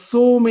 there are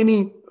so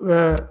many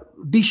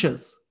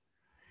dishes.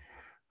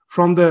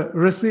 From the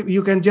recipe,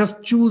 you can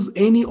just choose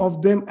any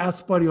of them as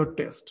per your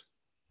taste.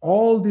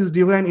 All these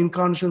divine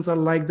incarnations are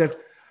like that.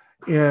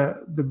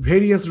 The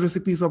various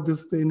recipes of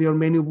this in your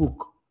menu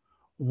book,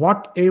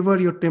 whatever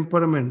your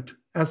temperament,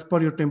 as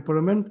per your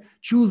temperament,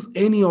 choose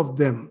any of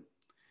them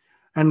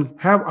and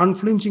have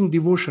unflinching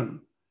devotion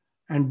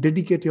and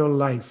dedicate your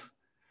life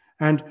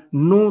and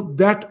know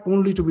that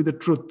only to be the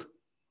truth,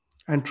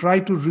 and try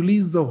to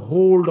release the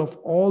hold of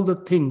all the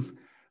things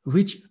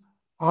which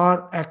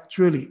are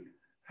actually,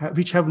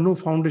 which have no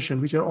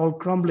foundation, which are all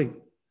crumbling.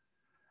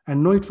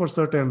 And know it for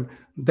certain,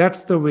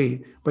 that's the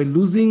way. By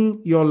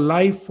losing your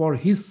life for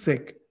his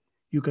sake,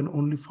 you can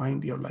only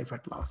find your life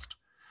at last.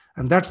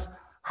 And that's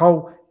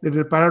how, in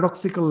a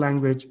paradoxical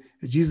language,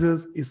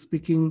 Jesus is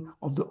speaking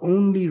of the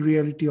only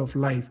reality of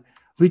life,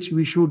 which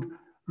we should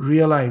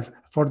realize.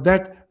 For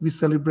that, we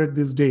celebrate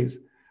these days,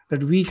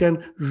 that we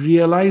can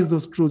realize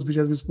those truths which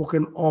has been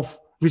spoken of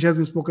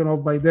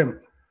by them,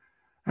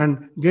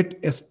 and get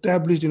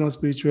established in our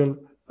spiritual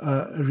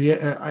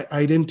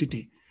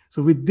identity.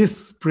 So, with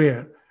this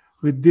prayer,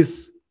 with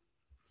this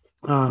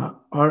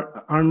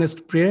our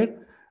earnest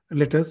prayer,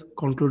 let us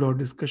conclude our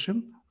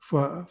discussion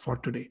for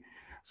today.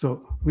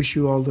 So, wish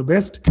you all the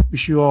best.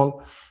 Wish you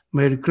all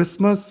Merry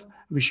Christmas.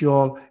 Wish you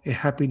all a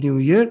Happy New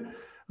Year.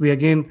 We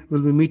again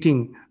will be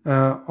meeting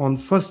on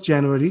 1st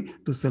January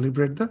to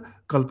celebrate the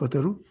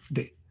Kalpataru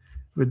Day.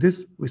 With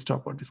this, we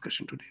stop our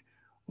discussion today.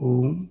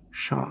 Om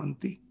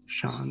Shanti,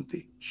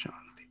 Shanti,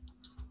 Shanti.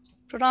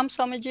 Pranam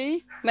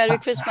Swamiji. Merry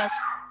Christmas.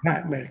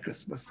 Merry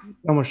Christmas.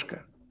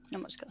 Namaskar.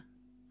 Namaskar.